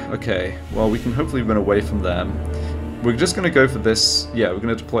 Okay, well we can hopefully run away from them. We're just going to go for this, yeah, we're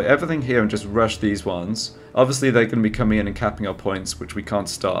going to deploy everything here and just rush these ones. Obviously they're going to be coming in and capping our points, which we can't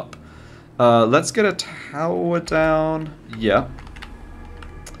stop. Let's get a tower down, yeah.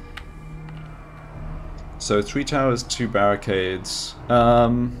 So 3 towers, 2 barricades.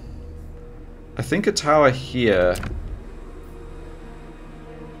 I think a tower here...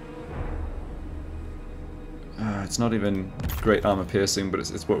 it's not even great armor piercing, but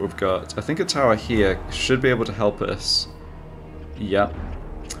it's what we've got. I think a tower here should be able to help us. Yeah.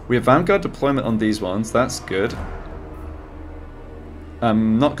 We have Vanguard deployment on these ones, that's good.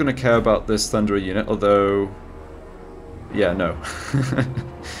 I'm not going to care about this Thunderer unit, although... Yeah, no.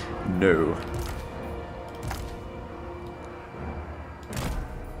 No.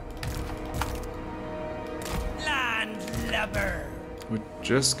 Landlubber. We're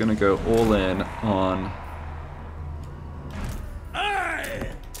just going to go all in on...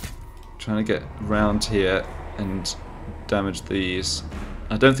 Trying to get round here and damage these.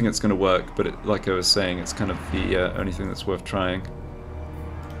 I don't think it's going to work, but it, like I was saying, it's kind of the only thing that's worth trying.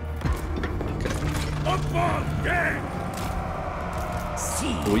 Okay.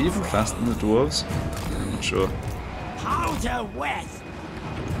 Are we even faster than the dwarves? I'm not sure. Powder west.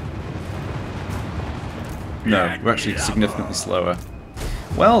 No, we're actually significantly slower.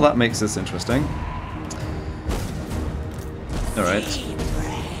 Well, that makes this interesting. Alright.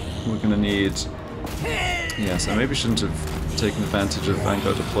 We're going to need... Yes, I maybe shouldn't have taken advantage of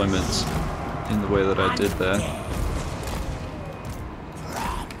Vanguard deployment in the way that I did there.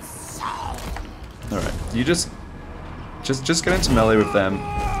 Alright, you just get into melee with them.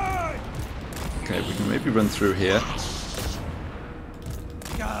 Okay, we can maybe run through here.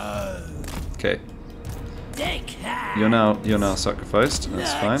 Okay. You're now sacrificed,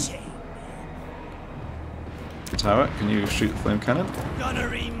 that's fine. Tower, can you shoot the flame cannon?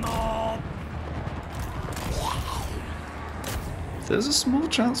 There's a small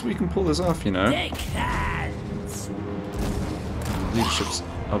chance we can pull this off, you know. Leadership's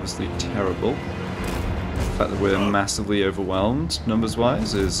obviously terrible. The fact that we're massively overwhelmed,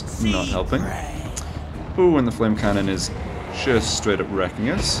 numbers-wise, is not helping. Ooh, and the flame cannon is just straight up wrecking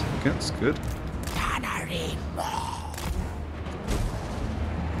us. Okay, that's good.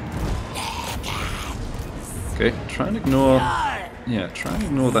 Okay, try and ignore... Yeah, try and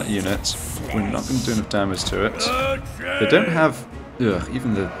ignore that unit. We're not going to do enough damage to it. They don't have... Ugh,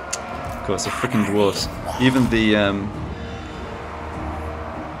 even the... Of course, the freaking dwarfs. Even the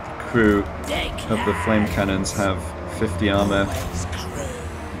crew of the flame cannons have 50 armor.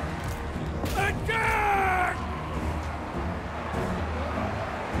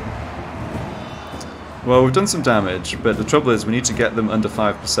 Well, we've done some damage, but the trouble is we need to get them under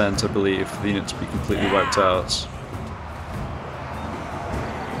 5%, I believe, for the unit to be completely wiped out.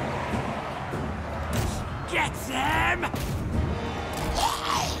 Get them!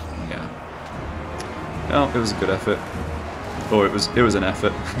 Yeah. Oh, it was a good effort. Or it was an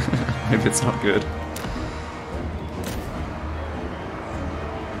effort. Maybe it's not good.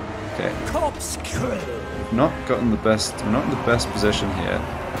 Okay. We've not gotten the best. We're not in the best position here.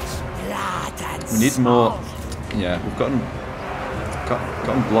 We need more. Yeah, we've gotten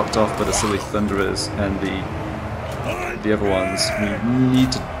blocked off by the silly Thunderers and the other ones. We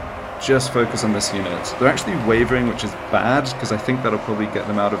need to just focus on this unit. They're actually wavering, which is bad, because I think that'll probably get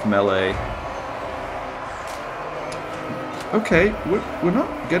them out of melee. Okay, we're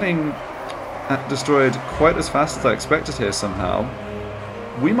not getting destroyed quite as fast as I expected here somehow.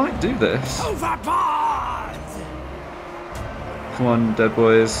 We might do this. Overboard! Come on, dead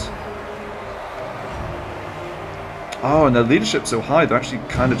boys. Oh, and their leadership's so high, they're actually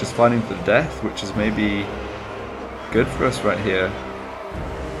kind of just fighting to the death, which is maybe good for us right here.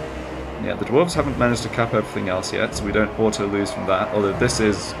 Yeah, the dwarves haven't managed to cap everything else yet, so we don't auto-lose from that, although this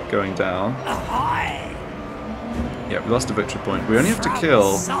is going down. Ahoy! Yeah, we lost a victory point. We only have to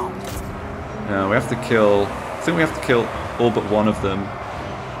kill... No, we have to kill... I think we have to kill all but one of them.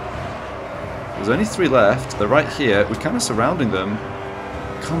 There's only 3 left. They're right here. We're kind of surrounding them.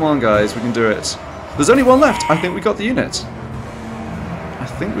 Come on, guys, we can do it. There's only 1 left. I think we got the unit. I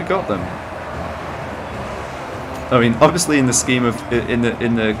think we got them. I mean, obviously, in the scheme of in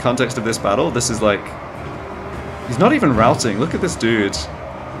the context of this battle, this is like he's not even routing. Look at this dude,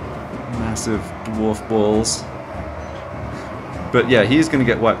 massive dwarf balls. But yeah, he's going to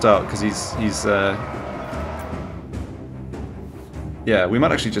get wiped out because he's. Yeah, we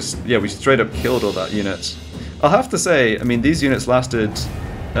might actually just we straight up killed all that unit. I'll have to say, I mean, these units lasted.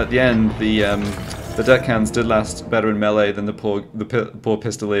 At the end, the deckhands did last better in melee than the poor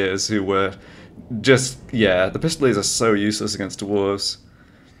pistoliers who were just, yeah, the pistoliers are so useless against dwarves.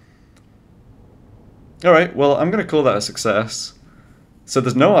 Alright, well, I'm going to call that a success. So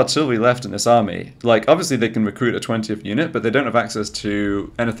there's no artillery left in this army. Like, obviously they can recruit a 20th unit, but they don't have access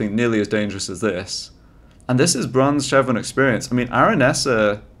to anything nearly as dangerous as this. And this is Bronze Chevron experience. I mean,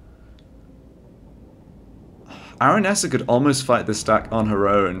 Aranessa could almost fight this stack on her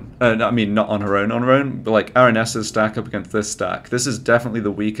own. I mean, not on her own, but like Aranessa's stack up against this stack. This is definitely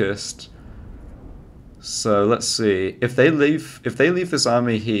the weakest. So let's see. If they leave this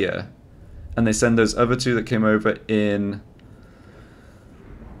army here, and they send those other 2 that came over in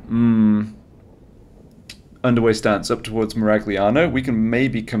underway stance up towards Maragliano, we can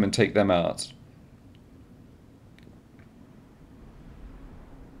maybe come and take them out.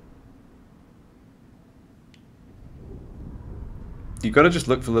 You've got to just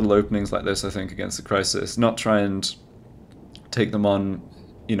look for little openings like this, I think, against the crisis. Not try and take them on,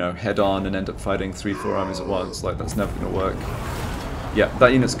 you know, head on and end up fighting 3-4 armies at once. Like, that's never going to work. Yeah,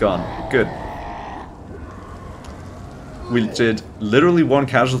 that unit's gone. Good. We did literally 1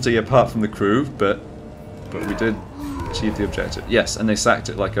 casualty apart from the crew, but we did achieve the objective. Yes, and they sacked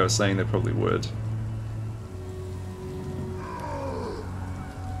it like I was saying they probably would.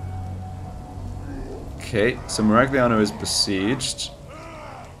 Okay, so Maragliano is besieged.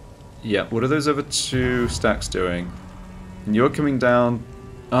 Yeah, what are those other 2 stacks doing? And you're coming down...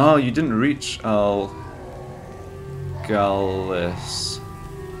 Oh, you didn't reach Algalis.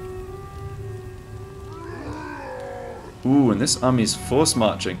 Ooh, and this army's force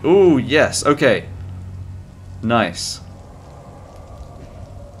marching. Ooh, yes, okay. Nice.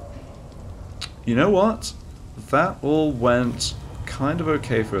 You know what? That all went kind of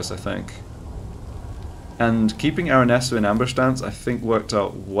okay for us, I think. And keeping Aranessa in ambush stance, I think, worked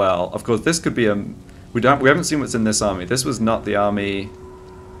out well. Of course, this could be a... We haven't seen what's in this army. This was not the army...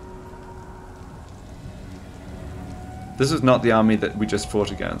 This is not the army that we just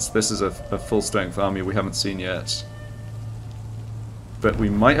fought against. This is a full-strength army we haven't seen yet. But we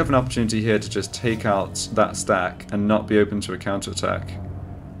might have an opportunity here to just take out that stack and not be open to a counterattack.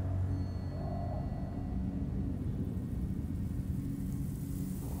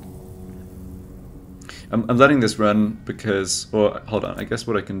 I'm letting this run because... Or, hold on, I guess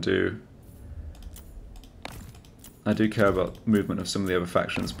what I can do... I do care about movement of some of the other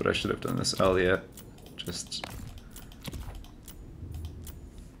factions, but I should have done this earlier. Just...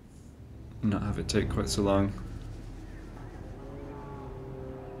 not have it take quite so long.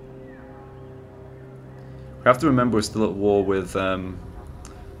 We have to remember we're still at war with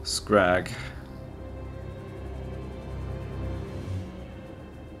Scrag.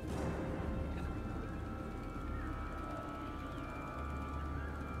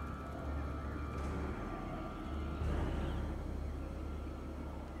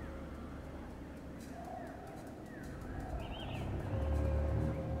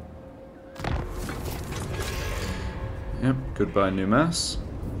 Yep, goodbye New Mass.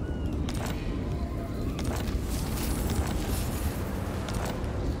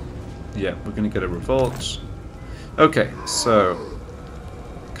 Yeah, we're going to get a revolt. Okay, so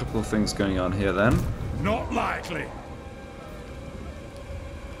a couple of things going on here then. Not likely.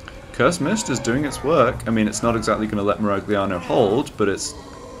 Curse Mist is doing its work. I mean, it's not exactly going to let Maragliano hold, but it's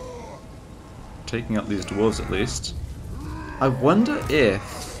taking out these dwarves at least. I wonder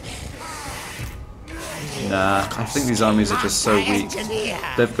if Nah, I think these armies are just so weak.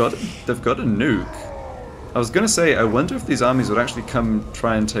 They've got a nuke. I was gonna say, I wonder if these armies would actually come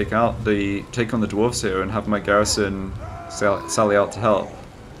try and take on the dwarfs here and have my garrison sally out to help.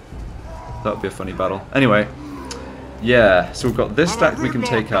 That would be a funny battle. Anyway, yeah, so we've got this stack we can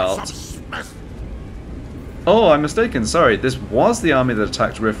take out. Oh, I'm mistaken, sorry, this was the army that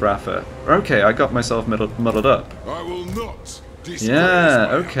attacked Riff Raffa. Okay, I got myself muddled up. I will not disgrace Yeah,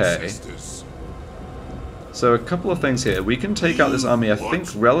 my okay. ancestors. So a couple of things here. We can take out this army, I think,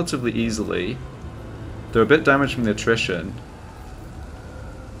 relatively easily. They're a bit damaged from the attrition.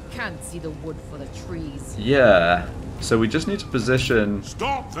 Can't see the wood for the trees. Yeah, so we just need to position...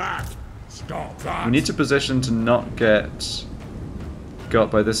 Stop that! Stop that! We need to position to not get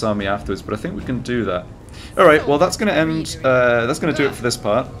got by this army afterwards, but I think we can do that. Alright, well that's going to end, that's going to do it for this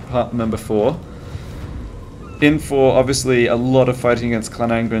part number 4. In for, obviously, a lot of fighting against Clan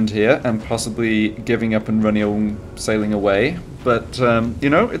Angrand here, and possibly giving up and sailing away. But, you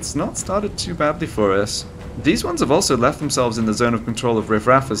know, it's not started too badly for us. These ones have also left themselves in the zone of control of Riff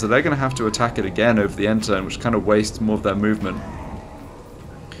Raffa, so they're going to have to attack it again over the end turn, which kind of wastes more of their movement.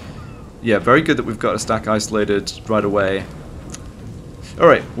 Yeah, very good that we've got a stack isolated right away.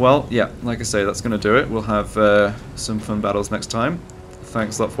 Alright, well, yeah, like I say, that's going to do it. We'll have some fun battles next time.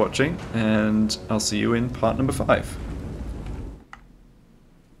 Thanks a lot for watching, and I'll see you in part number 5.